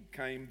of them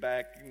came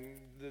back. And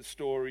the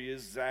story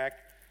is Zach.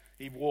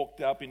 He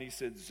walked up and he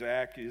said,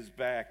 Zach is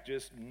back.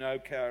 Just no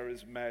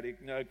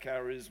charismatic, no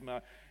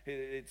charisma.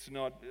 It's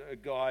not a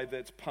guy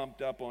that's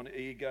pumped up on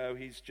ego.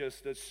 He's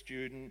just a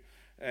student,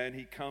 and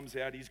he comes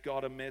out. He's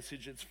got a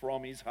message. It's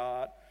from his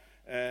heart,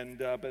 and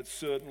but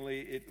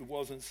certainly it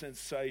wasn't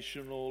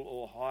sensational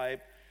or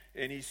hype.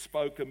 And he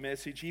spoke a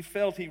message. He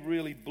felt he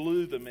really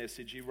blew the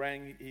message. He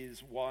rang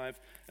his wife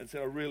and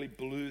said, I really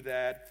blew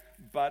that.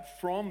 But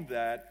from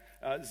that,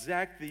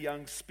 Zach, the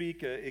young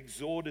speaker,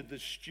 exhorted the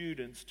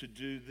students to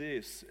do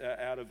this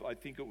out of, I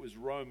think it was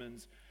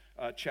Romans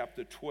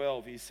chapter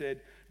 12. He said,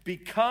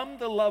 become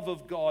the love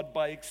of God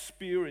by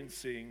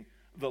experiencing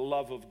the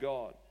love of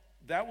God.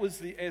 That was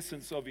the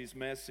essence of his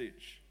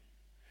message.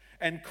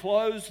 And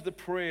closed the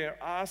prayer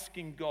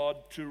asking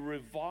God to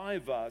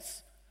revive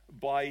us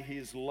by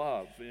his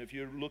love. And if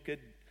you look at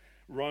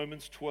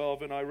Romans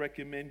 12, and I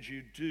recommend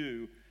you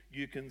do,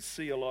 you can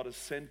see a lot of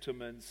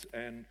sentiments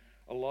and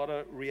a lot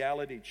of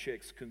reality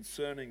checks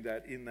concerning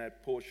that in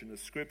that portion of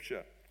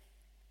Scripture.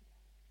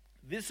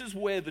 This is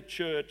where the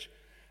church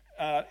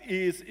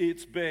is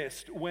its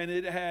best, when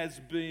it has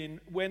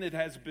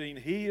been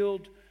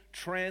healed,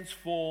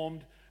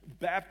 transformed,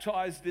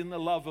 baptized in the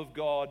love of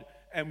God,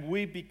 and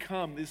we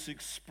become this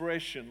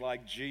expression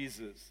like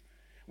Jesus.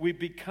 We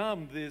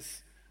become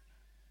this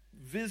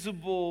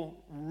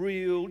visible,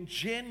 real,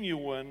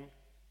 genuine,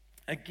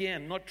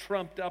 again, not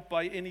trumped up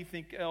by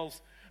anything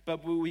else,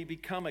 but we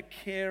become a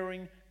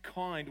caring,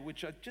 kind,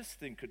 which I just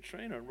think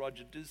Katrina and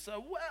Roger do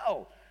so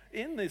well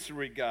in this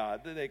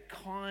regard. They're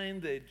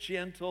kind, they're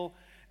gentle,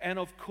 and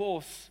of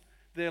course,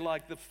 they're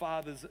like the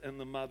fathers and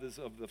the mothers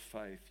of the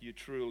faith. You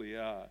truly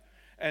are.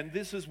 And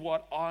this is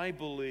what I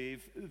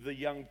believe the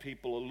young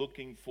people are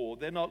looking for.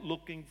 They're not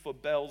looking for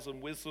bells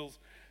and whistles,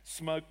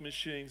 smoke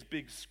machines,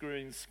 big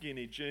screens,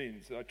 skinny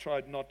jeans. I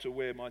tried not to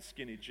wear my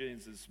skinny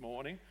jeans this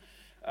morning.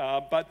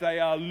 But they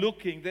are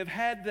looking. They've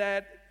had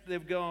that.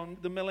 They've gone.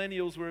 The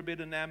millennials were a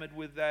bit enamored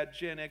with that.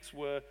 Gen X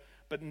were.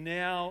 But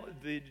now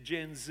the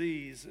Gen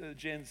Zs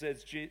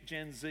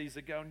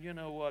are going, you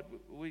know what?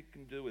 We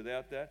can do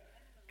without that.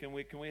 Can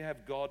we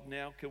have God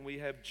now? Can we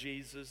have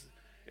Jesus?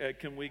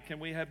 Can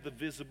we have the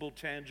visible,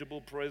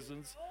 tangible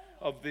presence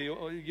of the,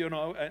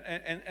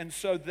 and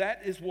so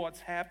that is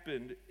what's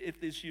happened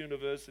at this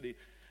university.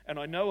 And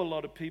I know a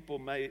lot of people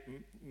may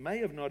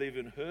have not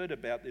even heard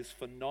about this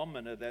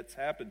phenomena that's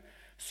happened.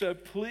 So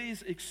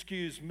please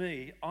excuse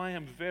me, I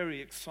am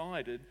very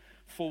excited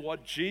for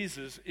what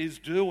Jesus is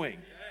doing.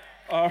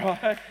 All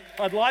right?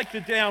 I'd like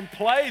to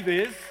downplay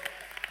this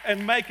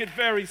and make it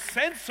very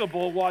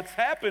sensible what's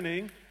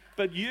happening.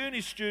 But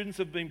uni students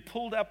have been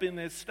pulled up in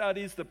their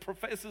studies. The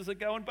professors are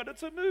going, but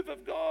it's a move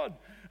of God.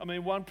 I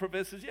mean, one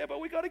professor says, yeah, but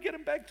we got to get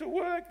them back to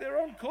work.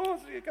 They're on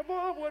course. Come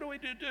on, what do we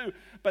do?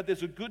 But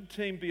there's a good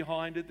team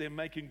behind it. They're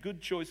making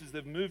good choices.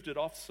 They've moved it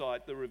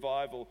off-site, the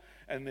revival,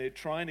 and they're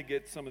trying to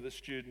get some of the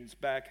students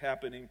back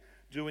happening,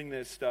 doing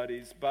their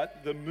studies.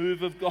 But the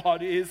move of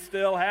God is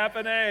still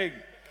happening.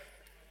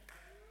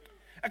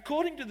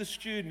 According to the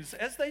students,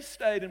 as they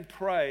stayed and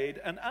prayed,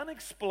 an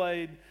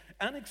unexplained,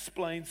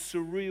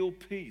 surreal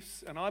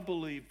peace. And I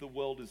believe the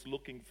world is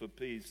looking for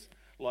peace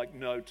like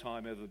no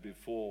time ever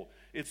before.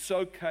 It's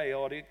so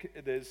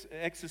chaotic. There's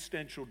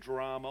existential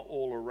drama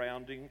all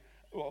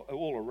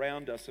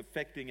around us,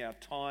 affecting our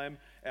time,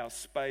 our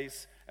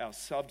space, our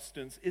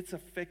substance. It's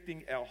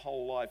affecting our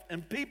whole life.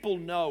 And people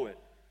know it.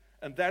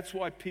 And that's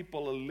why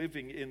people are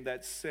living in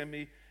that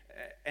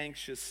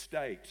semi-anxious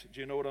state.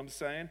 Do you know what I'm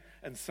saying?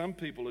 And some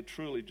people are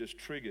truly just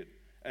triggered.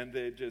 And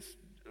they're just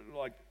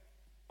like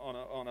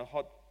on a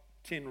hot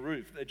tin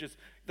roof.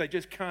 They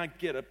just can't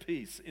get a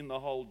peace in the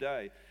whole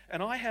day.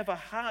 And I have a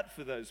heart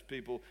for those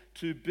people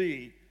to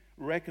be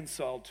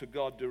reconciled to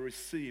God, to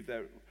receive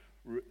that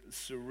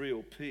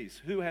surreal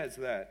peace. Who has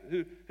that?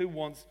 Who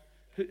wants,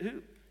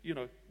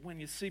 when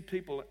you see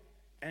people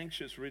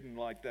anxious ridden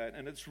like that,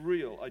 and it's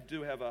real, I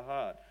do have a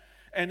heart.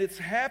 And it's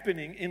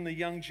happening in the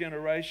young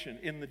generation,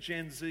 in the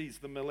Gen Zs,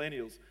 the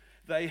millennials.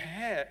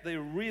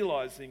 They're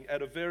realizing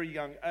at a very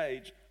young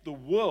age the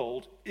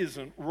world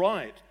isn't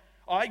right.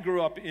 I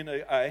grew up in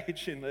an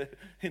age in the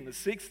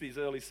 60s,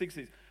 early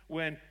 60s,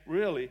 when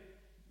really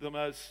the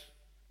most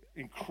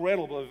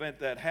incredible event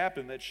that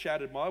happened that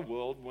shattered my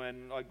world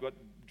when I got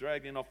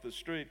dragged in off the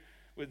street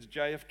was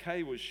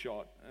JFK was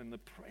shot, and the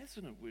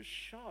president was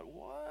shot.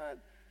 What?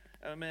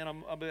 I mean,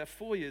 I'm about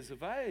 4 years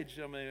of age.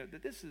 I mean,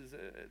 this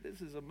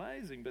is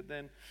amazing. But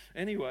then,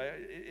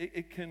 anyway,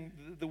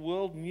 the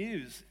world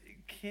news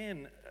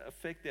can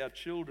affect our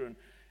children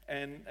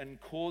and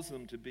cause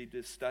them to be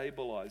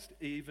destabilized,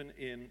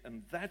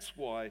 and that's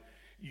why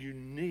you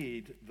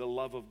need the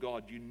love of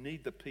God. You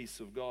need the peace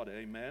of God.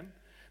 Amen.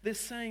 They're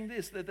saying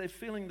this, that they're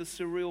feeling the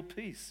surreal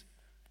peace,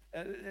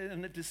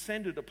 and it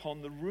descended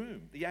upon the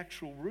room, the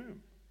actual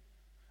room.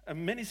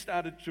 And many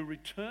started to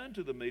return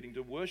to the meeting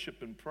to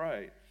worship and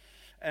pray.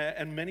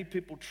 And many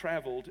people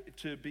traveled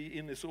to be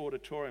in this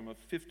auditorium of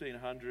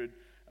 1,500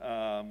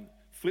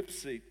 flip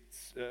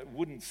seats,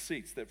 wooden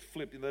seats that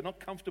flip. They're not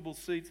comfortable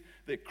seats.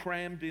 They're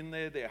crammed in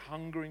there. They're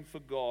hungering for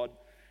God.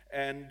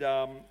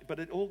 But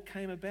it all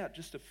came about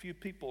just a few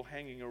people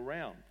hanging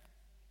around.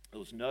 There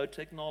was no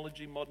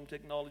technology, modern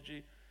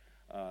technology,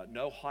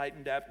 no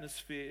heightened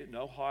atmosphere,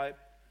 no hype.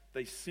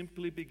 They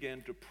simply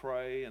began to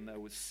pray, and they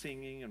were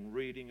singing and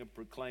reading and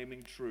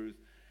proclaiming truth.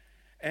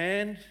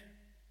 And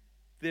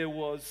there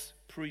was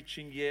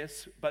preaching,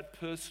 yes, but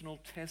personal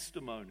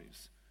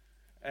testimonies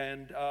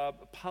and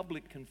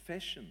public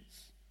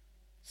confessions.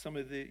 Some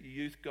of the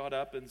youth got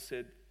up and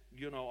said,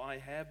 I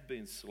have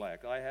been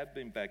slack. I have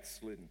been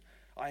backslidden.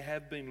 I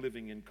have been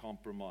living in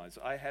compromise.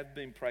 I have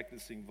been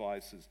practicing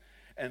vices.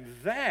 And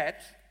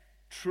that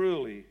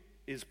truly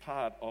is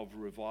part of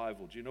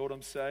revival. Do you know what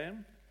I'm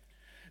saying?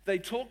 They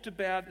talked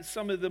about,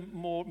 some of the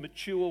more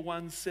mature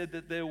ones said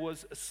that there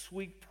was a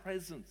sweet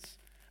presence,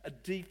 a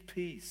deep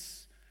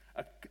peace,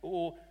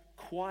 or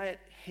quiet,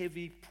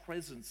 heavy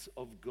presence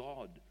of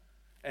God,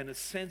 and a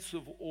sense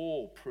of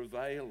awe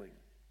prevailing.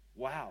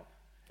 Wow.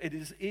 It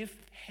is as if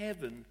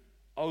heaven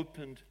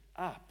opened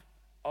up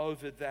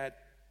over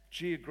that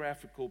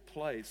geographical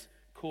place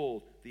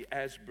called the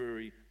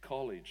Asbury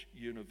College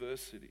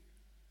University.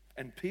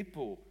 And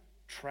people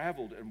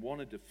traveled and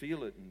wanted to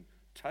feel it and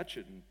touch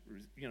it and,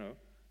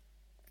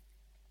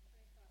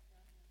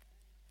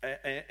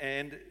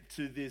 And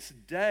to this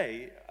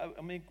day,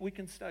 we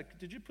can start.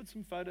 Did you put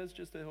some photos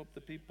just to help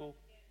the people?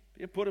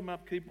 Yeah, put them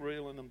up, keep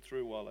reeling them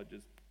through while I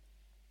just...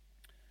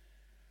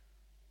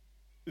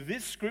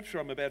 This scripture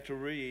I'm about to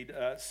read,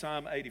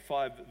 Psalm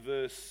 85,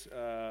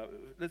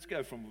 let's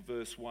go from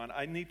verse 1.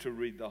 I need to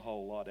read the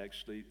whole lot,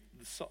 actually.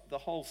 The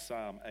whole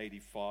Psalm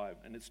 85.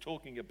 And it's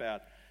talking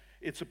about,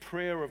 it's a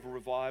prayer of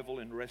revival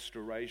and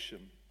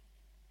restoration.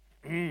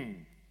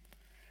 And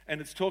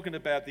it's talking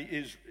about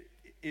the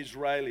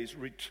Israelis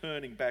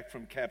returning back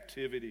from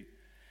captivity.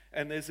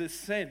 And there's a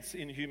sense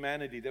in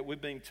humanity that we're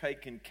being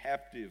taken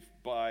captive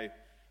by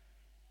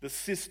the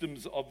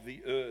systems of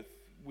the earth.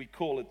 We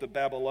call it the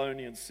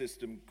Babylonian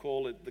system,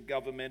 call it the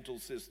governmental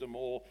system,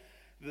 or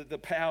the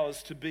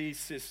powers to be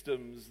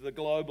systems, the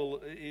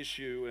global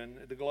issue and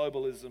the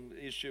globalism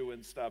issue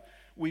and stuff.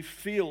 We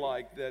feel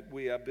like that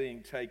we are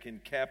being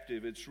taken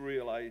captive. It's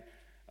real.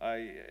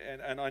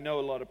 And I know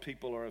a lot of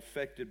people are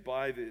affected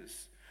by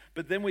this.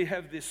 But then we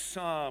have this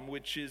psalm,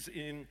 which is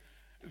in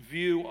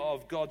view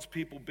of God's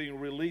people being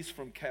released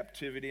from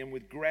captivity, and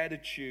with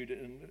gratitude,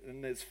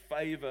 and there's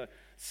favor,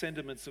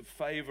 sentiments of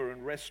favor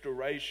and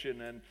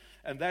restoration,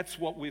 and that's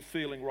what we're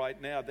feeling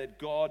right now. That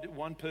God,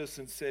 one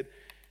person said,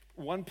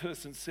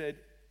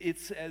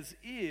 it's as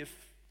if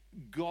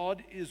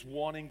God is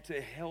wanting to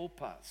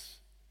help us.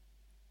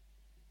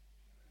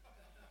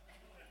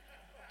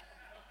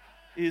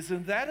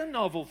 Isn't that a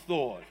novel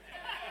thought?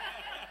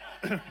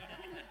 Are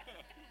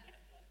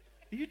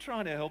you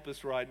trying to help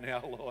us right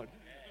now, Lord?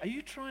 Are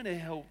you trying to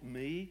help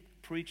me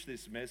preach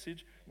this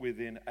message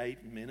within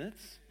 8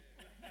 minutes?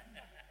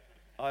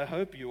 I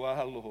hope you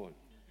are, Lord.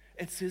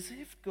 It's as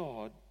if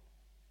God...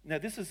 Now,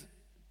 this is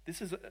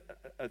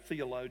a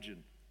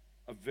theologian,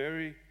 a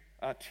very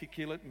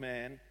articulate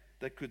man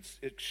that could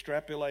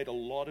extrapolate a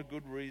lot of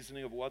good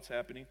reasoning of what's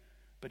happening,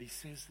 but he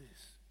says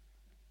this.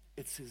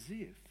 It's as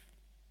if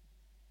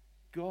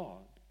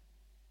God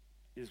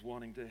is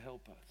wanting to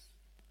help us.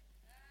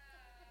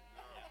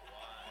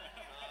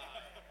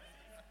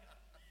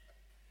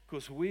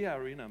 Because we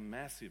are in a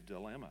massive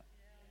dilemma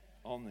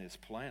on this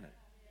planet.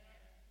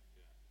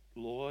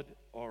 Lord,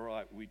 all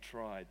right, we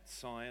tried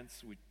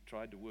science, we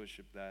tried to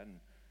worship that and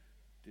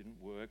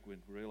didn't work. We're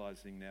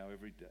realizing now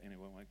every day,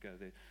 anyway, I won't go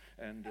there.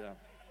 And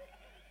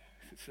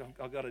so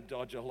I've got to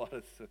dodge a lot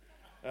of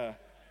stuff.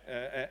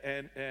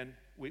 And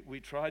we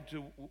tried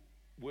to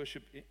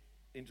worship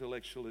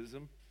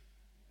intellectualism,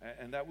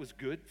 and that was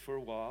good for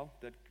a while.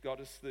 That got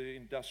us the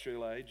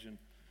industrial age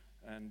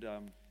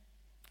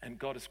and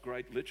got us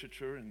great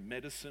literature and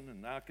medicine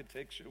and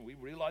architecture. We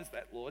realize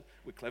that, Lord.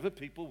 We're clever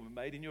people. We're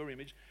made in your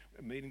image,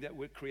 meaning that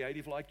we're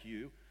creative like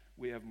you.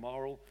 We have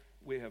moral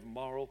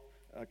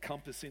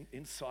compass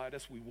inside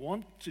us. We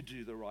want to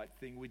do the right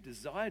thing. We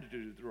desire to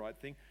do the right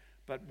thing.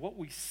 But what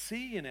we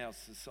see in our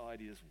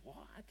society is,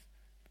 what?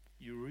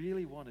 You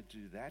really want to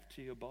do that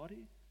to your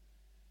body?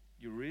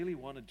 You really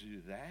want to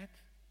do that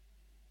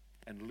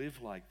and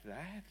live like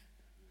that?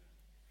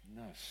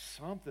 No,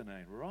 something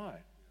ain't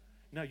right.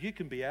 No, you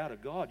can be out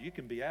of God, you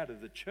can be out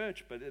of the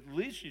church, but at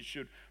least you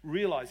should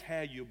realize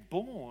how you're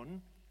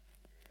born.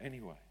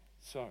 Anyway,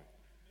 sorry.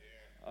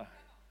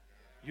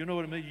 You know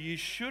what I mean? You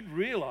should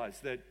realize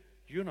that,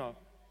 you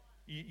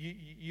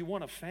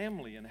want a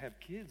family and have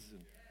kids.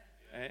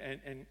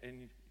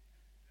 And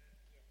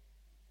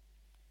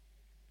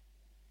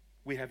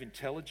we have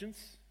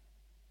intelligence.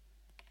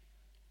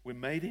 We're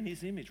made in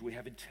His image. We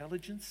have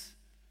intelligence,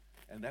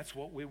 and that's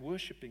what we're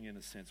worshiping in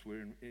a sense.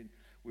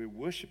 We're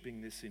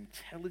worshiping this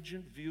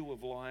intelligent view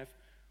of life.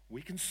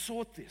 We can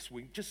sort this.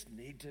 We just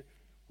need a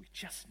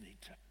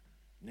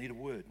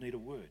word.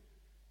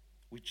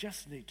 We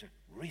just need to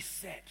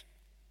reset.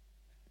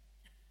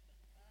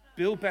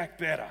 Build back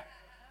better.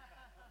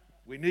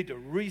 We need to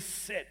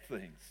reset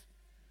things.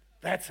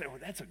 That's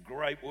a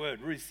great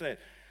word, reset.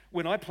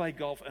 When I play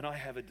golf and I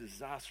have a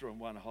disaster on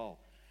one hole,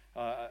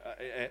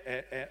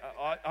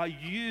 I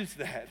use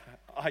that.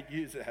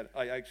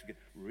 I actually go,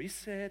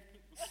 reset,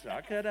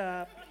 suck it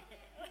up,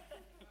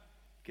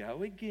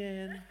 go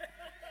again.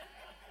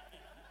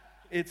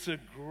 It's a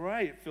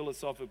great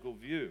philosophical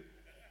view.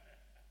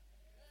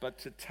 But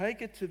to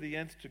take it to the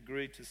nth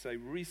degree, to say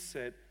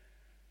reset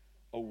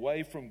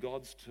away from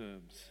God's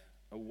terms,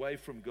 away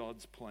from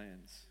God's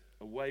plans,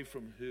 away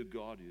from who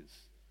God is,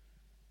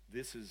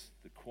 this is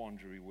the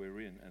quandary we're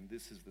in, and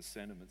this is the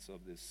sentiments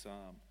of this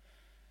psalm.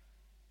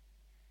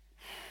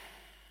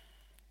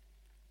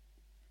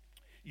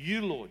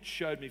 You, Lord,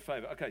 showed me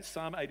favor. Okay,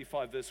 Psalm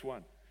 85, verse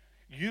 1.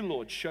 You,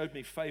 Lord, showed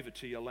me favor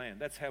to your land.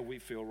 That's how we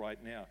feel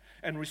right now.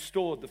 And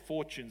restored the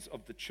fortunes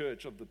of the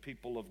church, of the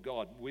people of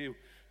God.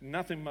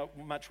 Nothing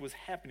much was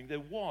happening. There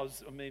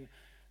was,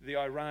 the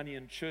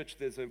Iranian church,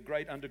 there's a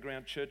great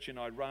underground church in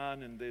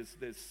Iran, and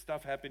there's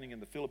stuff happening in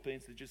the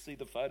Philippines. Did you see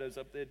the photos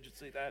up there? Did you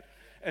see that?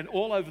 And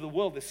all over the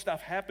world, there's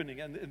stuff happening,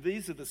 and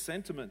these are the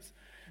sentiments.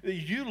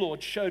 You,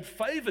 Lord, showed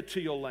favor to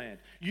your land.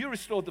 You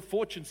restored the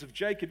fortunes of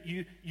Jacob.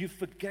 You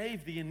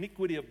forgave the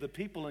iniquity of the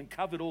people and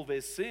covered all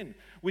their sin,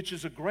 which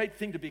is a great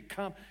thing to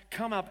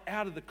come up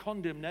out of the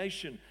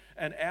condemnation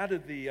and out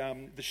of the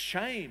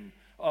shame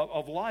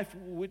of life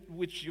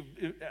which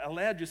you've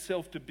allowed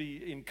yourself to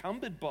be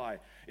encumbered by.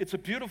 It's a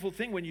beautiful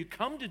thing when you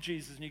come to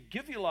Jesus and you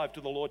give your life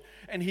to the Lord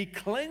and He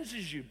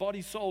cleanses you,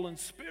 body, soul, and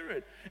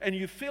spirit, and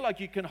you feel like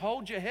you can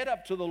hold your head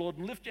up to the Lord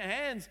and lift your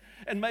hands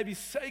and maybe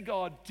say,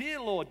 God, dear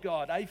Lord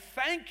God, I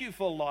thank you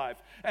for life,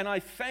 and I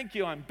thank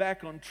you I'm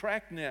back on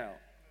track now.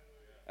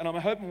 And I'm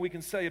hoping we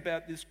can say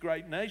about this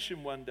great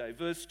nation one day.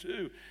 Verse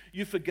 2,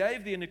 you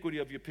forgave the iniquity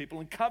of your people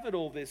and covered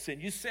all their sin.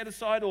 You set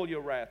aside all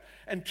your wrath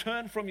and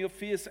turned from your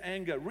fierce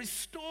anger.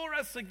 Restore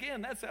us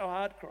again. That's our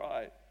heart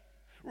cry.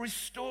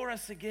 Restore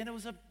us again. It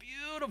was a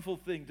beautiful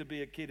thing to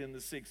be a kid in the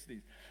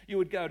 60s. You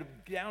would go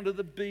down to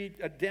the beach,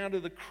 down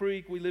to the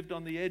creek. We lived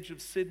on the edge of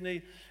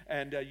Sydney,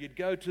 and you'd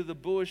go to the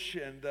bush,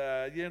 and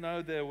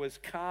there was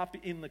carp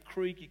in the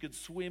creek. You could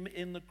swim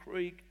in the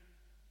creek.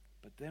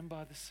 But then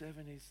by the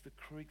 70s, the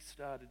creek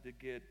started to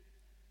get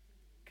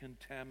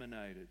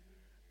contaminated,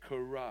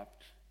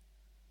 corrupt.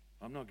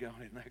 I'm not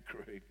going in that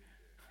creek.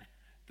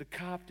 The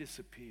carp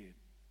disappeared.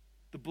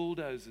 The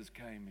bulldozers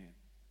came in.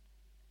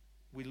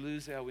 We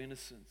lose our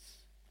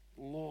innocence.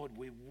 Lord,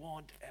 we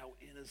want our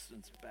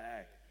innocence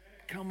back.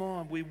 Come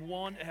on, we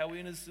want our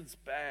innocence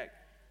back.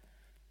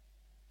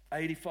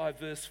 85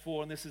 verse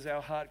 4, and this is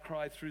our heart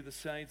cry through the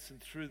saints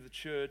and through the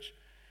church.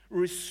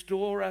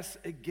 Restore us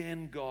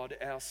again, God,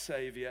 our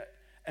Savior,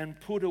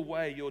 and put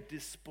away your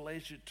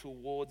displeasure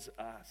towards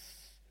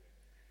us.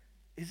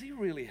 Is He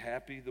really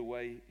happy the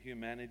way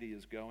humanity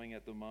is going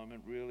at the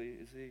moment? Really?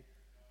 Is He?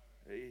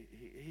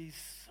 He's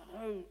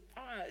so,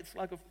 it's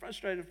like a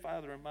frustrated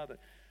father and mother.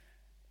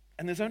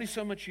 And there's only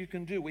so much you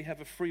can do. We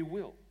have a free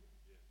will.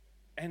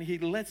 And He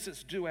lets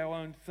us do our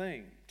own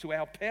thing to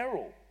our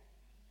peril.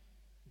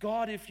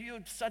 God, if you're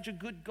such a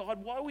good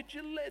God, why would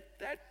you let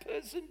that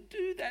person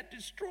do that,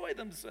 destroy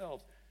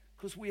themselves?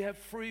 Because we have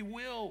free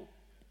will.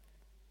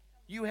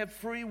 You have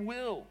free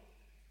will.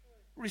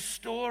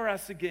 Restore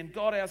us again,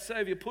 God our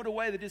Savior. Put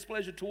away the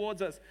displeasure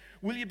towards us.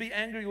 Will you be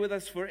angry with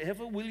us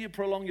forever? Will you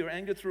prolong your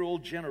anger through all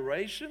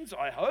generations?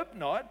 I hope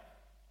not.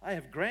 I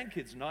have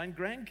grandkids, 9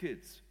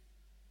 grandkids.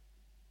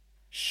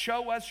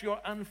 Show us your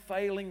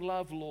unfailing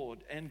love, Lord,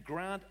 and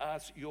grant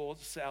us your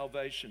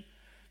salvation.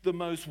 The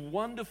most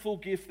wonderful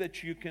gift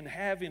that you can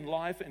have in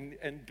life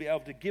and be able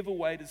to give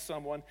away to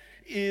someone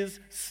is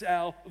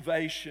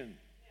salvation.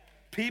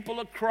 People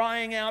are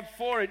crying out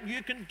for it.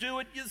 You can do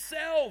it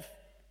yourself.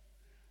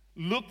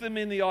 Look them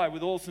in the eye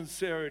with all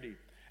sincerity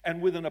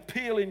and with an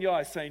appeal in your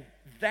eye, saying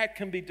that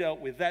can be dealt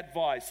with, that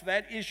vice,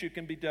 that issue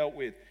can be dealt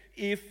with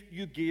if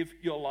you give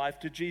your life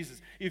to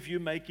Jesus, if you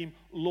make Him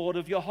Lord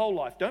of your whole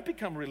life. Don't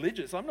become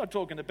religious. I'm not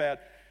talking about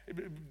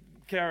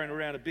carrying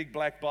around a big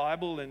black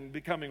Bible and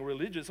becoming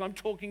religious. I'm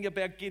talking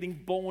about getting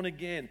born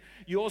again.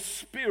 Your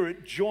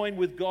spirit joined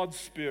with God's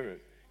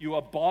spirit. You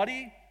are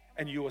body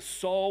and you are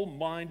soul,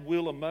 mind,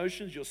 will,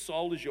 emotions. Your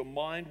soul is your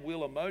mind,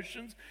 will,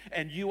 emotions.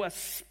 And you are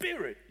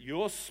spirit.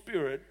 Your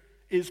spirit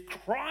is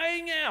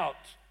crying out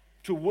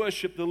to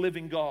worship the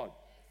living God.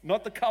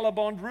 Not the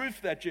ColourBond roof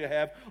that you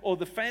have or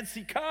the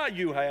fancy car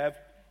you have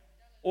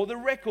or the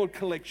record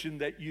collection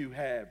that you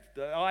have,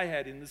 that I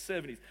had in the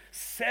 70s.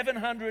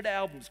 700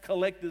 albums,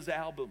 collector's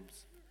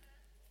albums.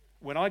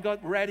 When I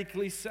got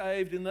radically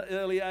saved in the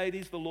early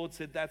 80s, the Lord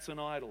said, that's an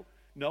idol.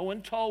 No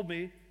one told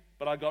me,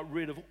 but I got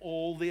rid of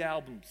all the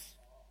albums.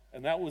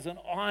 And that was an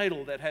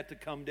idol that had to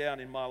come down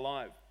in my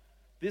life.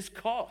 This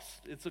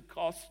cost, it's a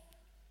cost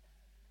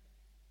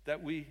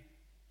that we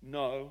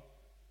know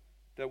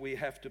that we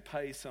have to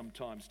pay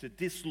sometimes to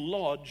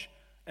dislodge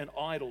an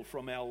idol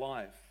from our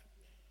life.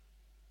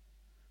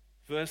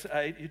 Verse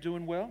 8, you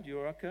doing well?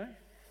 You're okay?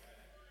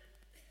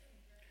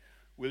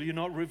 Will you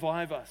not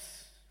revive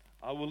us?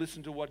 I will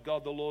listen to what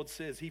God the Lord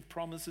says. He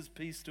promises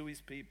peace to His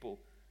people.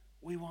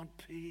 We want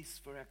peace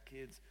for our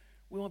kids.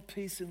 We want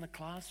peace in the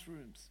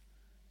classrooms.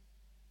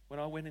 When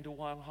I went into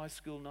Wyong High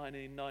School in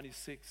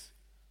 1996,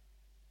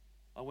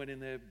 I went in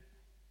there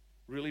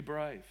really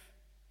brave,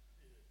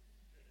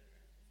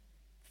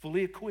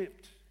 fully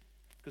equipped,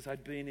 because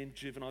I'd been in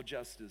juvenile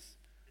justice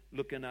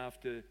looking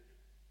after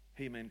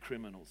He-Man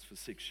criminals for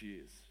 6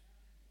 years.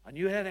 I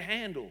knew how to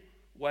handle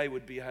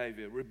wayward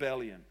behavior,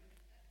 rebellion.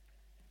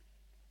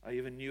 I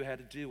even knew how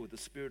to deal with the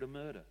spirit of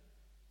murder,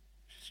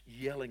 just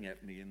yelling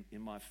at me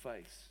in my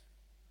face.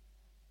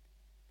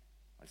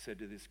 I said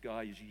to this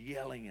guy, he's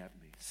yelling at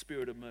me,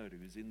 spirit of murder,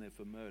 who's in there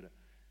for murder.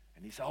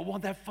 And he said, I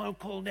want that phone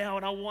call now,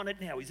 and I want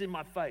it now. He's in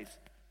my face.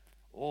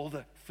 All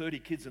the 30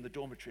 kids in the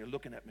dormitory are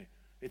looking at me.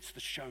 It's the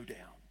showdown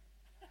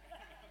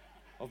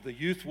of the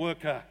youth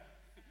worker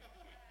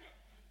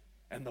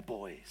and the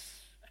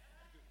boys.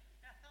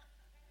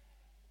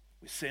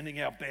 We're sending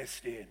our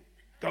best in.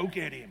 Go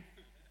get him.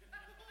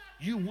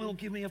 You will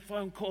give me a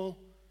phone call.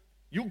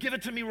 You'll give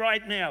it to me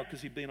right now,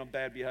 because he'd been on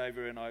bad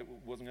behavior and I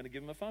wasn't going to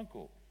give him a phone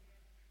call.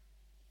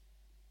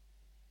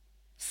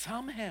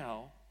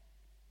 Somehow,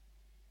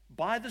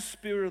 by the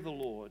Spirit of the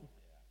Lord,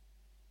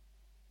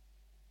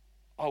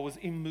 I was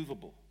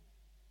immovable.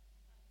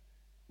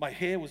 My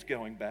hair was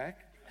going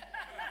back.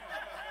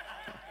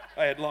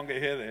 I had longer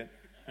hair then.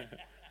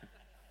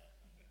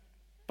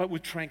 But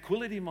with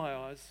tranquility in my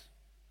eyes,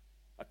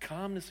 a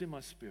calmness in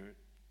my spirit,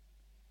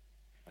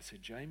 I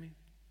said, Jamie,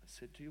 I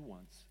said to you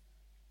once,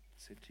 I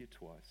said to you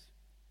twice,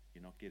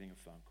 you're not getting a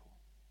phone call.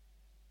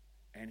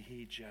 And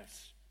he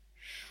just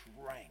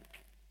shrank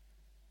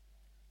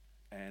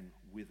and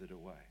withered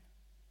away.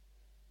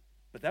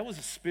 But that was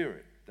a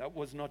spirit. That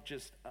was not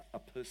just a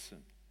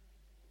person.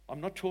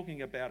 I'm not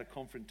talking about a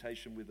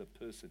confrontation with a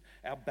person.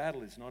 Our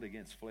battle is not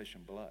against flesh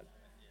and blood,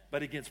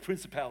 but against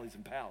principalities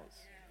and powers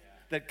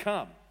that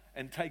come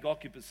and take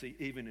occupancy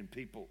even in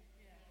people.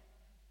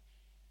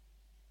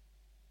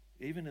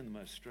 Even in the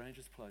most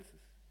strangest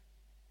places.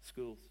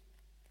 Schools,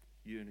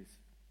 unis,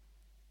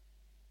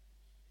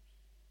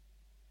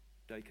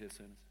 daycare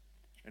centers.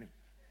 Anyway,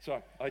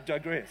 sorry, I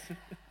digress.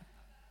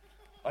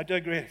 I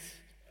digress.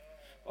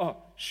 Oh,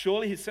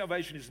 surely his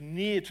salvation is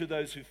near to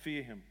those who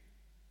fear him.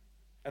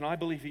 And I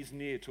believe he's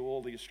near to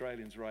all the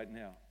Australians right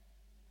now.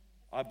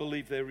 I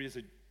believe there is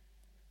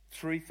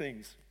three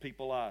things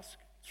people ask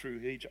through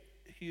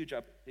huge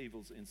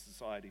upheavals in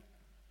society.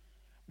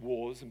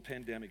 Wars and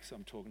pandemics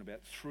I'm talking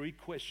about. Three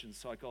questions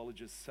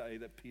psychologists say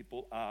that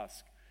people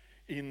ask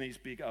in these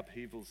big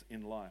upheavals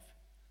in life.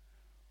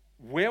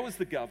 Where was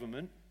the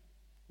government?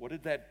 What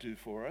did that do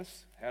for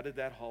us? How did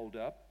that hold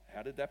up?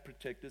 How did that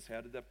protect us?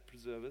 How did that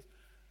preserve us?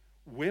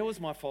 Where was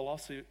my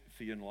philosophy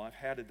in life?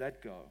 How did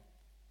that go?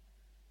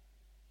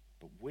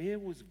 But where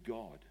was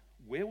God?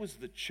 Where was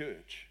the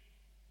church?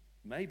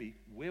 Maybe,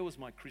 where was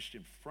my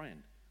Christian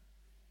friend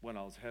when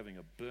I was having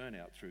a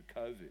burnout through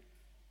COVID?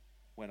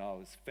 When I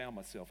found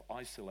myself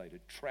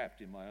isolated,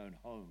 trapped in my own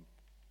home?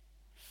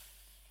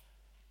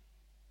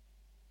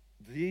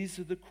 These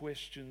are the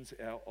questions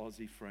our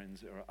Aussie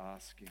friends are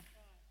asking.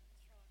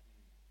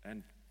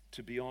 And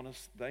to be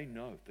honest, they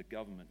know the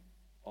government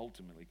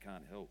ultimately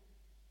can't help.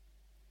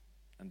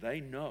 And they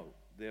know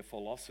their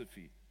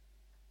philosophy,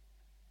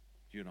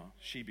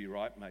 she be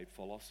right, mate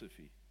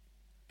philosophy,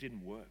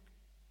 didn't work.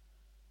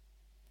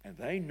 And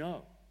they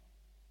know,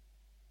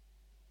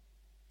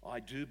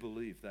 I do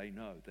believe they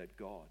know that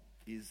God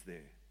is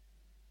there,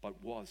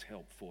 but was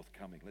help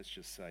forthcoming. Let's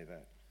just say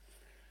that.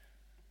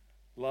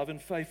 Love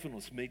and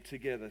faithfulness meet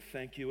together.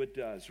 Thank you, it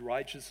does.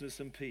 Righteousness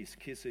and peace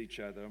kiss each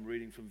other. I'm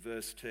reading from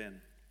verse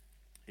 10.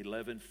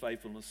 11,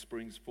 faithfulness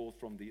springs forth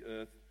from the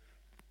earth,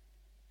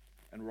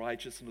 and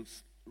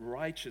righteousness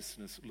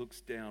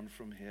looks down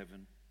from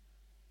heaven.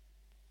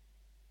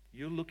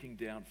 You're looking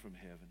down from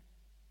heaven.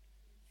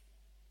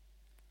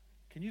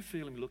 Can you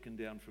feel him looking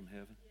down from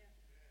heaven?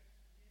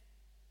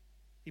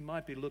 He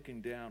might be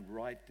looking down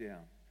right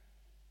down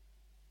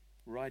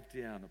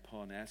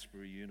upon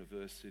Asbury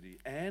University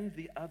and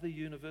the other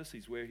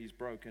universities where he's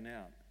broken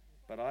out.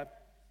 But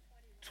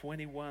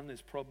 21,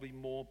 there's probably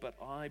more, but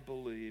I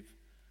believe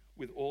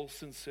with all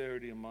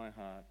sincerity in my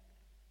heart,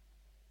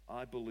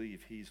 I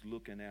believe he's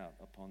looking out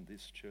upon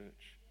this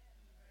church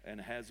and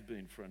has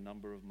been for a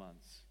number of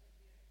months.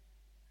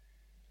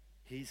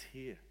 He's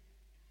here.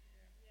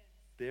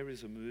 There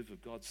is a move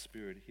of God's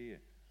Spirit here.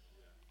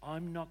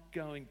 I'm not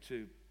going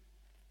to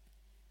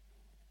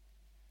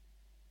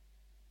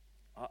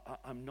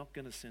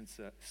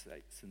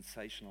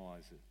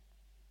sensationalize it.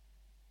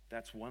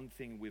 That's one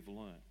thing we've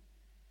learned.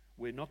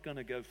 We're not going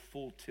to go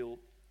full tilt,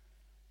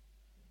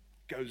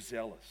 go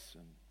zealous,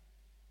 and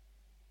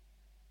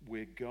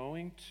we're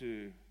going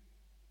to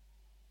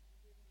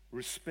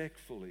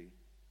respectfully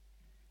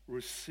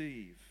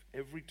receive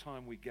every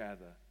time we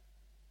gather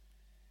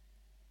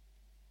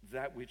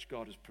that which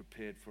God has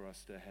prepared for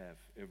us to have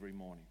every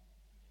morning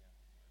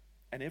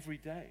and every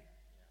day,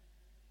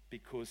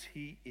 because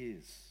he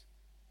is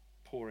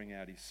pouring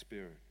out his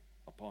Spirit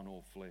upon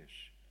all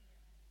flesh,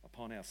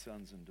 upon our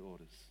sons and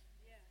daughters.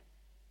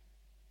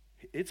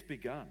 It's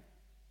begun.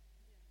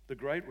 The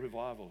great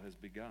revival has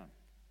begun.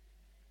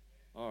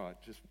 All right,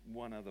 just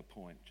one other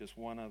point.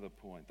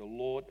 The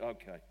Lord,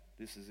 okay,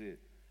 this is it.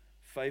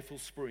 Faithful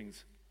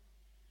springs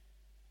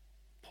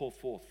pour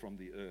forth from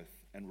the earth,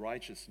 and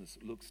righteousness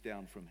looks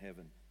down from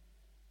heaven.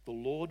 The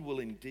Lord will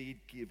indeed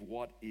give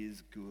what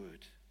is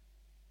good.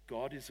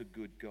 God is a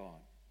good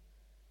God.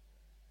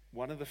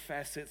 One of the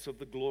facets of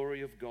the glory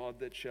of God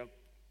that shall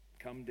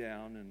come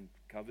down and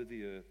cover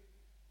the earth,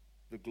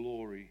 the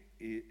glory,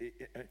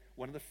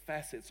 one of the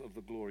facets of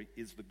the glory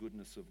is the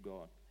goodness of God.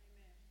 Amen.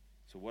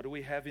 So what do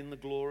we have in the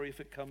glory if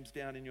it comes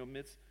down in your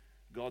midst?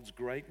 God's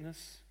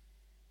greatness,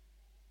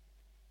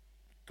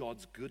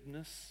 God's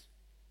goodness,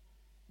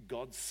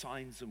 God's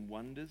signs and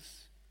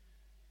wonders,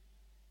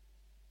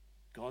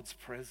 God's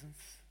presence,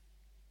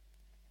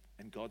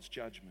 and God's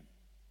judgment.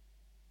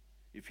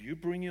 If you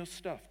bring your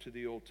stuff to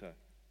the altar,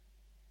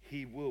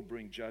 He will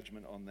bring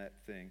judgment on that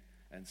thing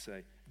and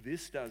say,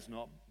 this does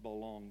not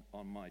belong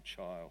on my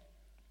child.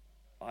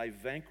 I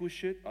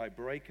vanquish it, I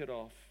break it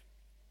off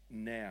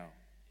now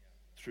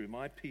through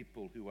my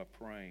people who are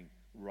praying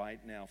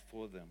right now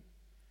for them.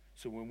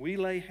 So when we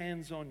lay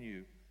hands on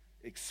you,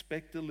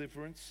 expect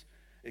deliverance,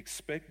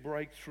 expect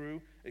breakthrough,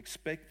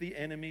 expect the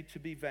enemy to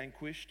be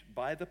vanquished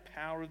by the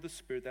power of the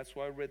Spirit. That's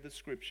why I read the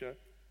scripture.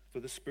 For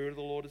the Spirit of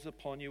the Lord is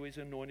upon you. He's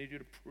anointed you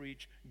to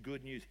preach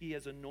good news. He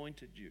has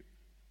anointed you.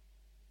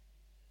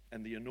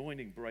 And the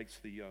anointing breaks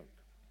the yoke.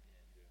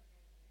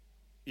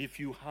 If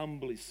you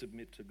humbly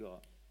submit to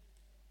God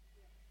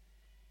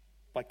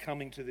by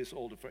coming to this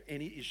altar for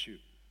any issue,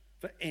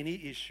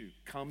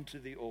 come to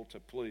the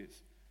altar,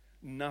 please.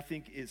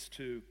 Nothing is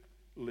too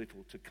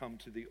little to come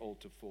to the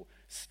altar for.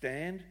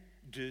 Stand,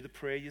 do the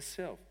prayer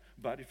yourself.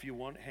 But if you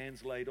want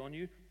hands laid on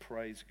you,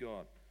 praise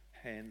God.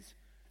 Hands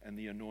and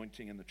the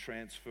anointing and the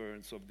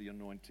transference of the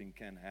anointing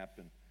can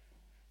happen.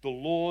 The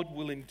Lord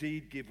will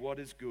indeed give what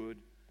is good,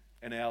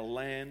 and our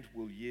land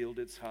will yield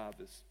its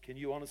harvest. Can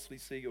you honestly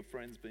see your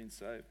friends being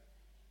saved?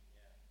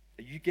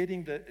 You've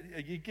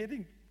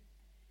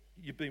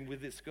been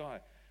with this guy.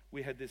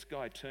 We had this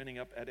guy turning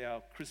up at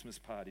our Christmas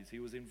parties. He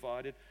was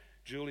invited.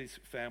 Julie's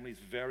family is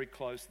very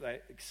close.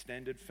 They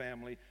extended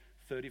family.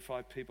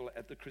 35 people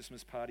at the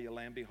Christmas party at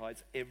Lambie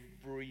Heights.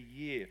 Every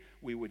year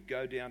we would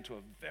go down to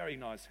a very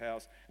nice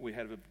house. We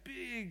had a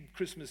big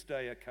Christmas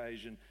Day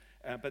occasion,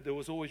 but there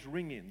was always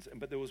ring-ins.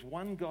 But there was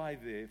one guy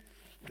there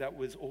that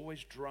was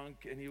always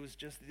drunk, and he was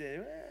just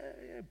there,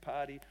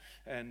 party,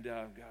 and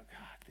God,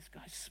 this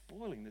guy's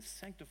spoiling this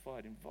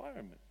sanctified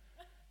environment.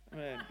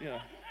 Man, you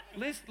know,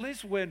 at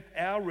least when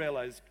our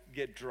relos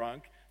get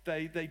drunk,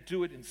 they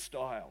do it in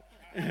style.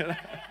 You know?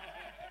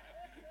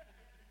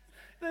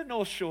 They're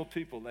North Shore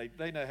people.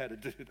 They know how to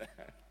do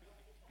that.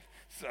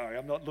 Sorry,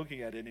 I'm not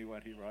looking at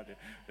anyone here right now.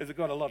 There's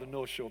got a lot of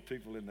North Shore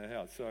people in the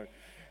house. So,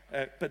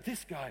 but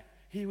this guy,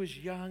 he was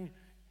young,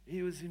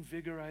 he was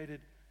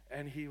invigorated,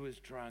 and he was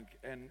drunk.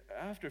 And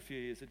after a few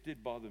years, it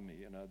did bother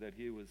me, that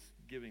he was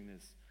giving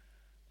this,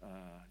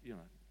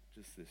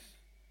 just this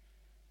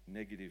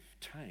negative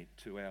taint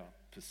to our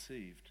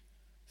perceived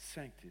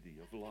sanctity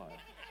of life.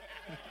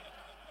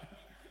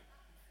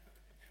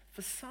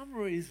 For some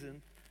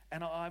reason,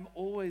 and I'm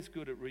always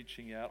good at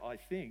reaching out, I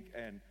think,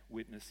 and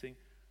witnessing,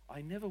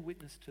 I never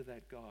witnessed to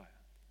that guy.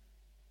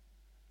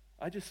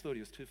 I just thought he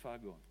was too far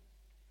gone.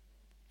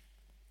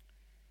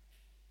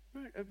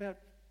 About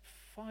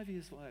 5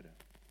 years later,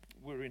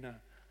 we're in I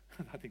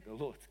think the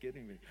Lord's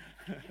getting me.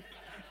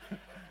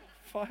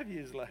 5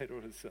 years later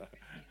or so,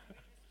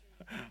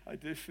 I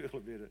do feel a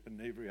bit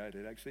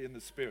inebriated, actually, in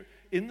the spirit.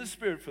 In the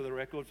spirit, for the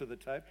record, for the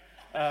tape.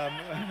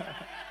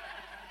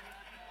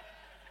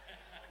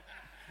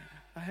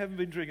 I haven't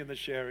been drinking the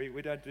sherry.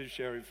 We don't do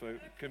sherry for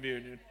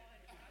communion.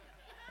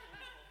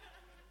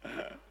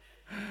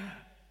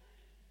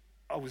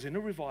 I was in a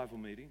revival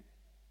meeting,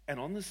 and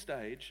on the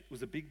stage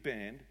was a big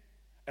band,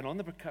 and on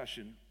the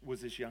percussion was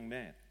this young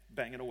man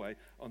banging away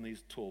on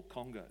these tall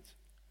congos.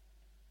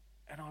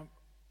 And I'm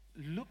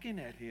looking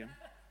at him. I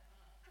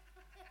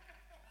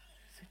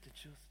said to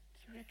Jules,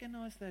 do you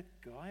recognize that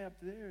guy up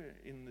there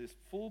in this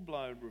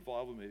full-blown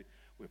revival meeting?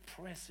 We're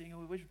pressing,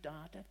 we're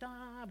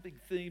da-da-da,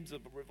 big themes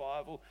of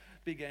revival,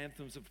 big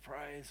anthems of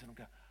praise. And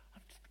I'm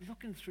just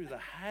looking through the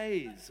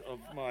haze of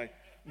my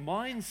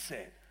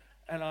mindset.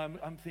 And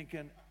I'm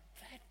thinking,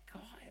 that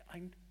guy,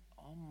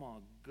 oh my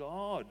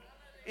God,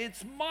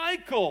 it's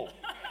Michael.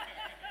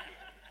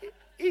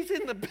 He's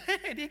in the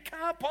band. He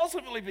can't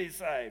possibly be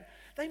saved.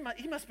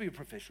 He must be a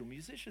professional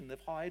musician. They've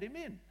hired him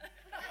in.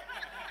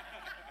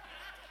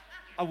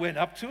 I went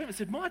up to him and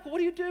said, Michael,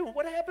 what are you doing?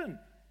 What happened?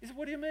 He said,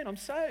 what do you mean? I'm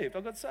saved.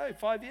 I got saved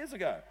 5 years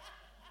ago. I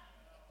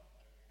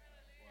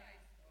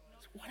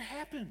said, what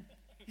happened?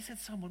 He said,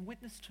 someone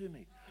witnessed to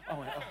me. I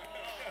went, oh.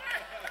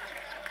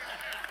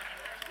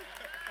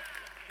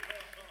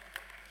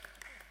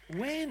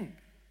 When?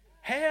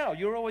 How?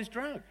 You're always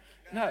drunk.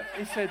 No,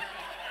 he said,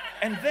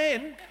 and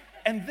then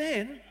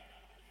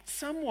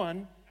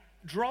someone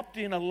dropped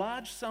in a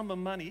large sum of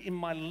money in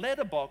my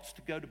letterbox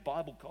to go to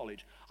Bible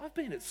college. I've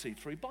been at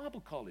C3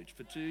 Bible College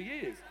for 2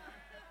 years.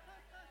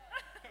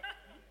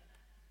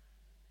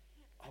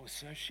 I I was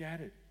so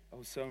shattered. I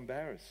was so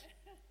embarrassed.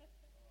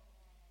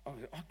 Oh,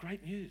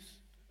 great news.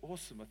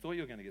 Awesome. I thought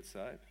you were going to get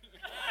saved.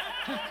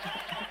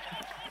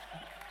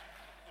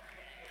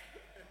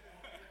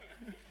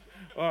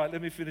 All right, let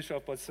me finish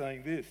off by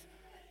saying this.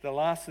 The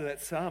last of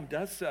that psalm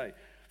does say,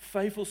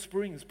 faithful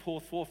springs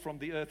pour forth from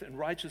the earth and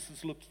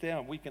righteousness looks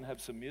down. We can have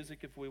some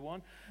music if we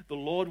want. The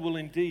Lord will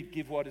indeed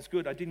give what is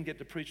good. I didn't get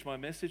to preach my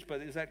message, but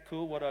is that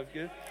cool what I've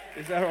given?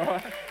 Is that all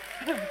right?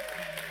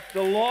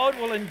 The Lord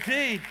will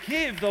indeed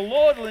give. The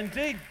Lord will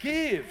indeed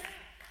give.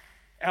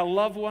 Our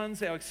loved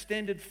ones, our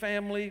extended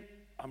family.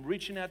 I'm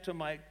reaching out to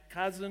my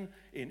cousin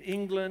in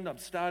England. I'm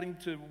starting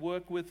to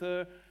work with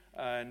her,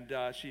 and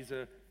she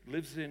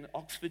lives in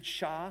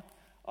Oxfordshire.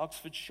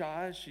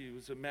 She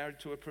was married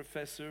to a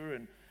professor,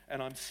 and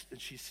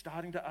she's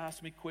starting to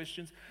ask me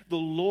questions. The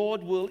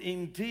Lord will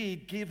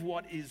indeed give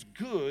what is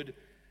good,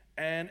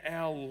 and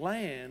our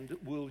land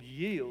will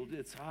yield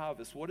its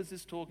harvest. What is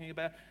this talking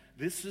about?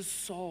 This is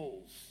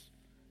souls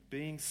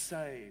being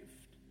saved.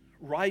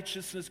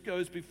 Righteousness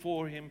goes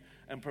before him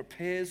and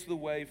prepares the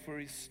way for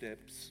his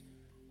steps.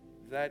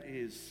 That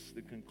is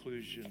the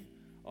conclusion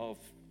of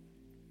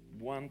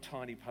one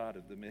tiny part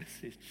of the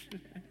message.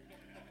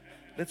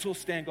 Let's all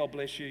stand. God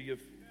bless you.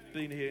 You've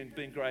been here and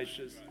been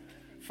gracious.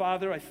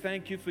 Father, I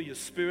thank you for your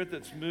spirit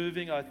that's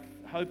moving. I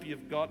hope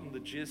you've gotten the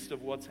gist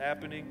of what's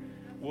happening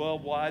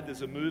worldwide.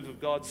 There's a move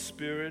of God's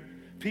spirit.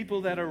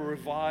 People that are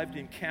revived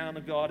encounter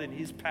God in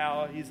his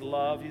power, his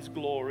love, his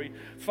glory.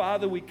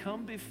 Father, we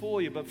come before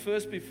you, but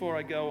first, before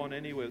I go on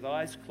anywhere with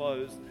eyes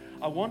closed,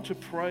 I want to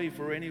pray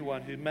for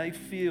anyone who may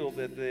feel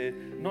that they're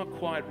not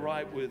quite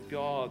right with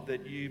God,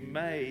 that you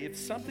may, if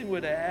something were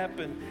to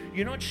happen,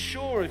 you're not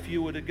sure if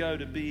you were to go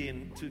to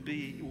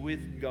be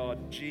with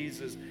God,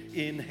 Jesus,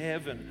 in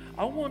heaven.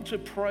 I want to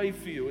pray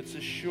for you. It's a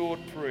short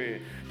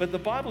prayer. But the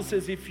Bible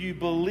says if you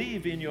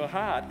believe in your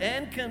heart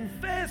and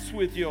confess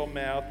with your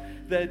mouth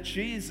that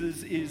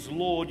Jesus is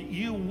Lord,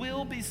 you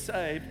will be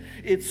saved.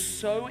 It's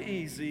so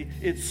easy,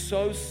 it's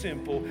so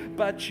simple,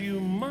 but you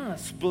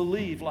must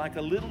believe like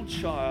a little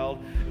child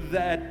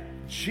that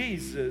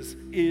Jesus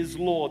is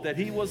Lord, that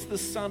he was the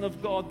Son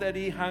of God, that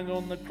he hung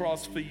on the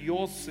cross for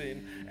your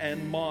sin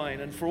and mine.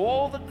 And for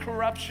all the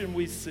corruption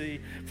we see,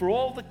 for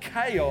all the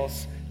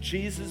chaos,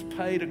 Jesus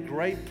paid a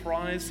great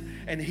price,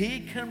 and he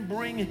can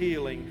bring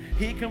healing.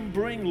 He can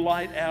bring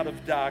light out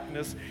of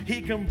darkness.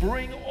 He can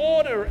bring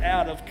order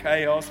out of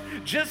chaos,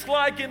 just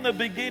like in the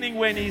beginning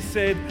when he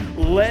said,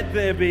 let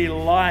there be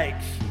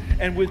light,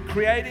 and with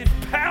creative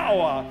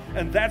power.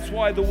 And that's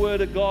why the Word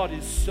of God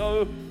is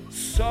so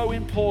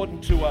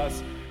important to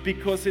us,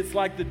 because it's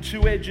like the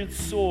two-edged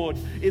sword.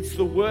 It's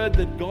the word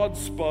that God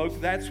spoke.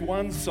 That's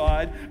one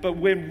side. But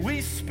when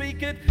we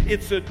speak it,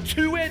 it's a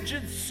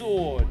two-edged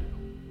sword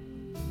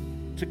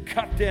to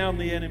cut down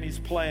the enemy's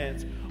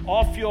plans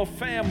off your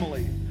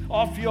family,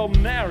 off your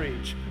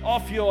marriage,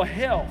 off your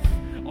health,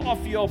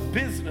 off your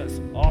business,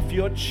 off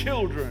your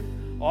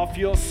children, off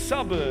your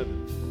suburb.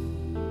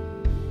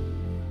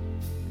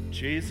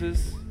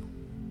 Jesus,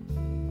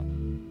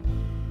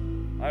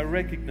 I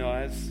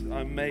recognize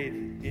I'm made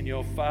in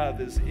your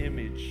Father's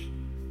image.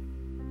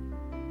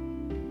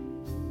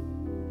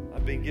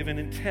 I've been given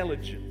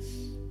intelligence.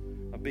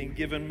 I've been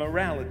given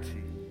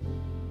morality,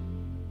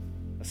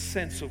 a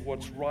sense of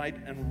what's right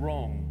and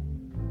wrong.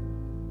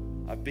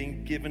 I've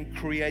been given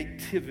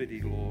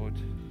creativity, Lord.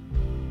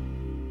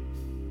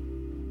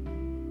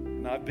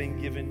 And I've been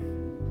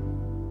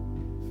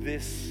given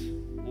this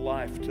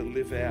life to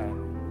live out.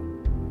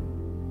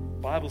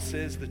 The Bible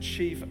says the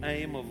chief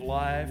aim of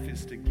life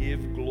is to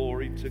give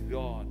glory to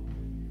God.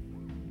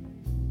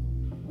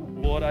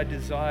 Lord, I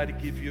desire to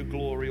give you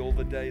glory all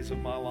the days of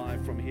my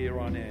life from here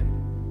on in.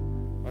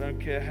 I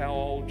don't care how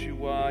old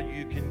you are,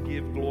 you can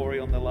give glory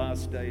on the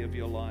last day of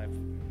your life.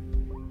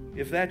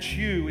 If that's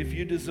you, if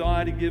you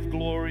desire to give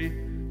glory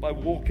by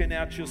walking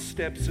out your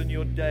steps and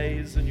your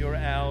days and your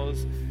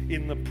hours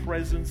in the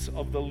presence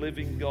of the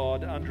living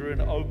God under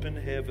an open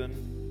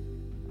heaven,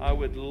 I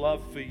would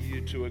love for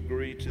you to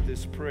agree to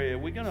this prayer.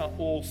 We're going to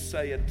all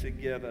say it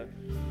together.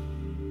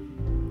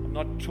 I'm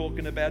not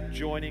talking about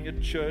joining a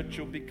church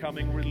or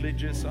becoming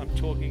religious. I'm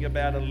talking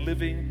about a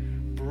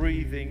living,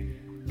 breathing,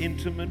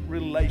 intimate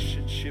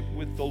relationship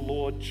with the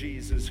Lord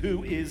Jesus,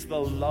 who is the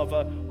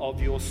lover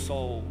of your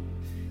soul.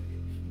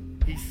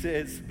 He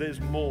says there's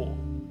more.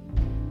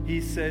 He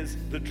says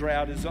the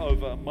drought is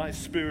over. My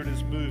spirit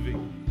is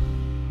moving.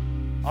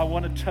 I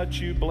want to touch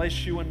you,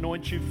 bless you,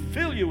 anoint you,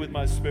 fill you with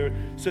my spirit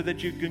so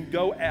that you can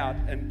go out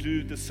and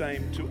do the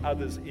same to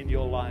others in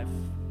your life.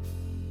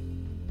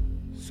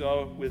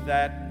 So with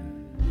that,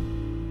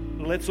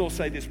 let's all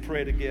say this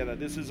prayer together.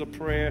 This is a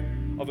prayer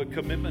of a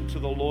commitment to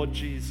the Lord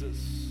Jesus.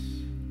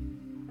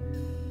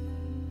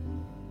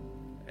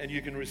 And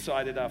you can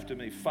recite it after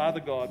me. Father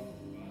God,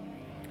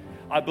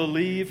 I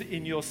believe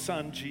in your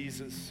Son,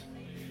 Jesus.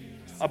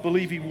 I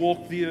believe he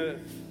walked the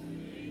earth,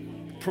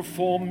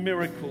 performed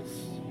miracles,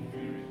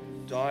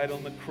 died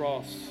on the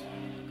cross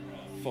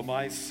for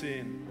my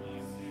sin,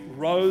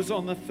 rose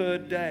on the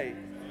third day,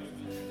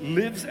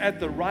 lives at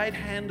the right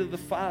hand of the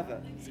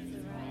Father,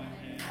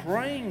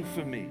 praying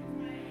for me,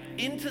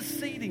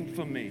 interceding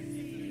for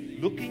me,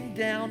 looking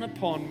down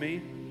upon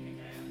me.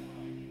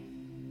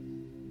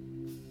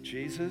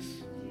 Jesus,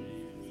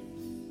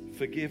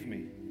 forgive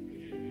me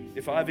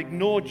if I've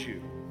ignored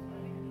you,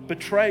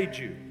 betrayed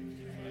you,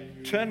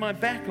 turned my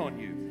back on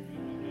you.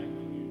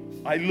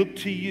 I look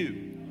to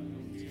you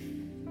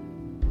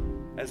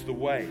as the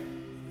way,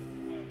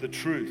 the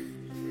truth,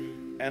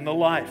 and the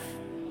life.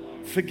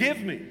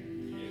 Forgive me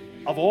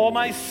of all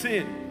my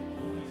sin.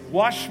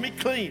 Wash me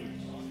clean.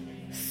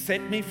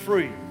 Set me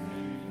free.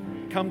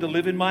 Come to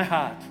live in my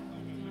heart.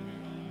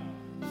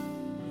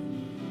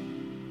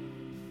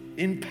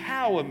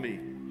 Empower me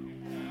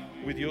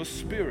with your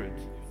Spirit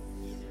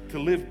to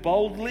live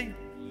boldly,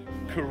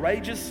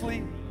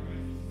 courageously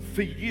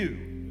for you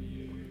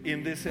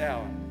in this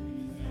hour.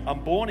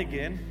 I'm born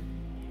again.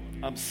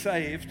 I'm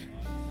saved.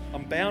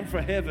 I'm bound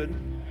for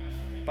heaven.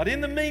 But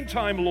in the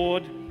meantime,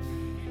 Lord,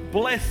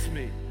 bless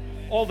me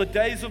all the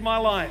days of my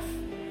life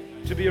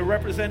to be a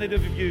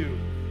representative of you,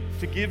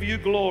 to give you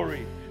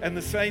glory. And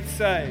the saints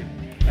say,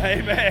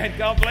 amen.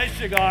 God bless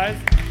you guys.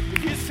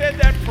 If you said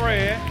that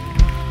prayer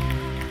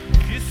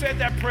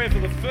for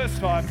the first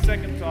time,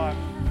 second time,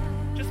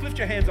 just lift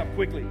your hands up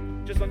quickly.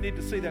 Just I need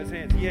to see those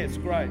hands. Yes,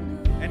 great.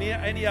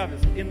 Any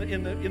others in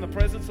the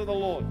presence of the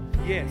Lord?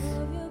 Yes.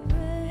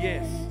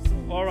 Yes.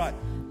 All right.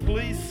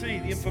 Please see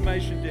the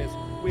information desk.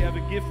 We have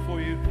a gift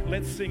for you.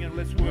 Let's sing and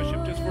let's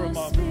worship just for a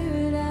moment.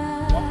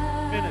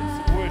 1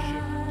 minute of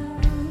worship.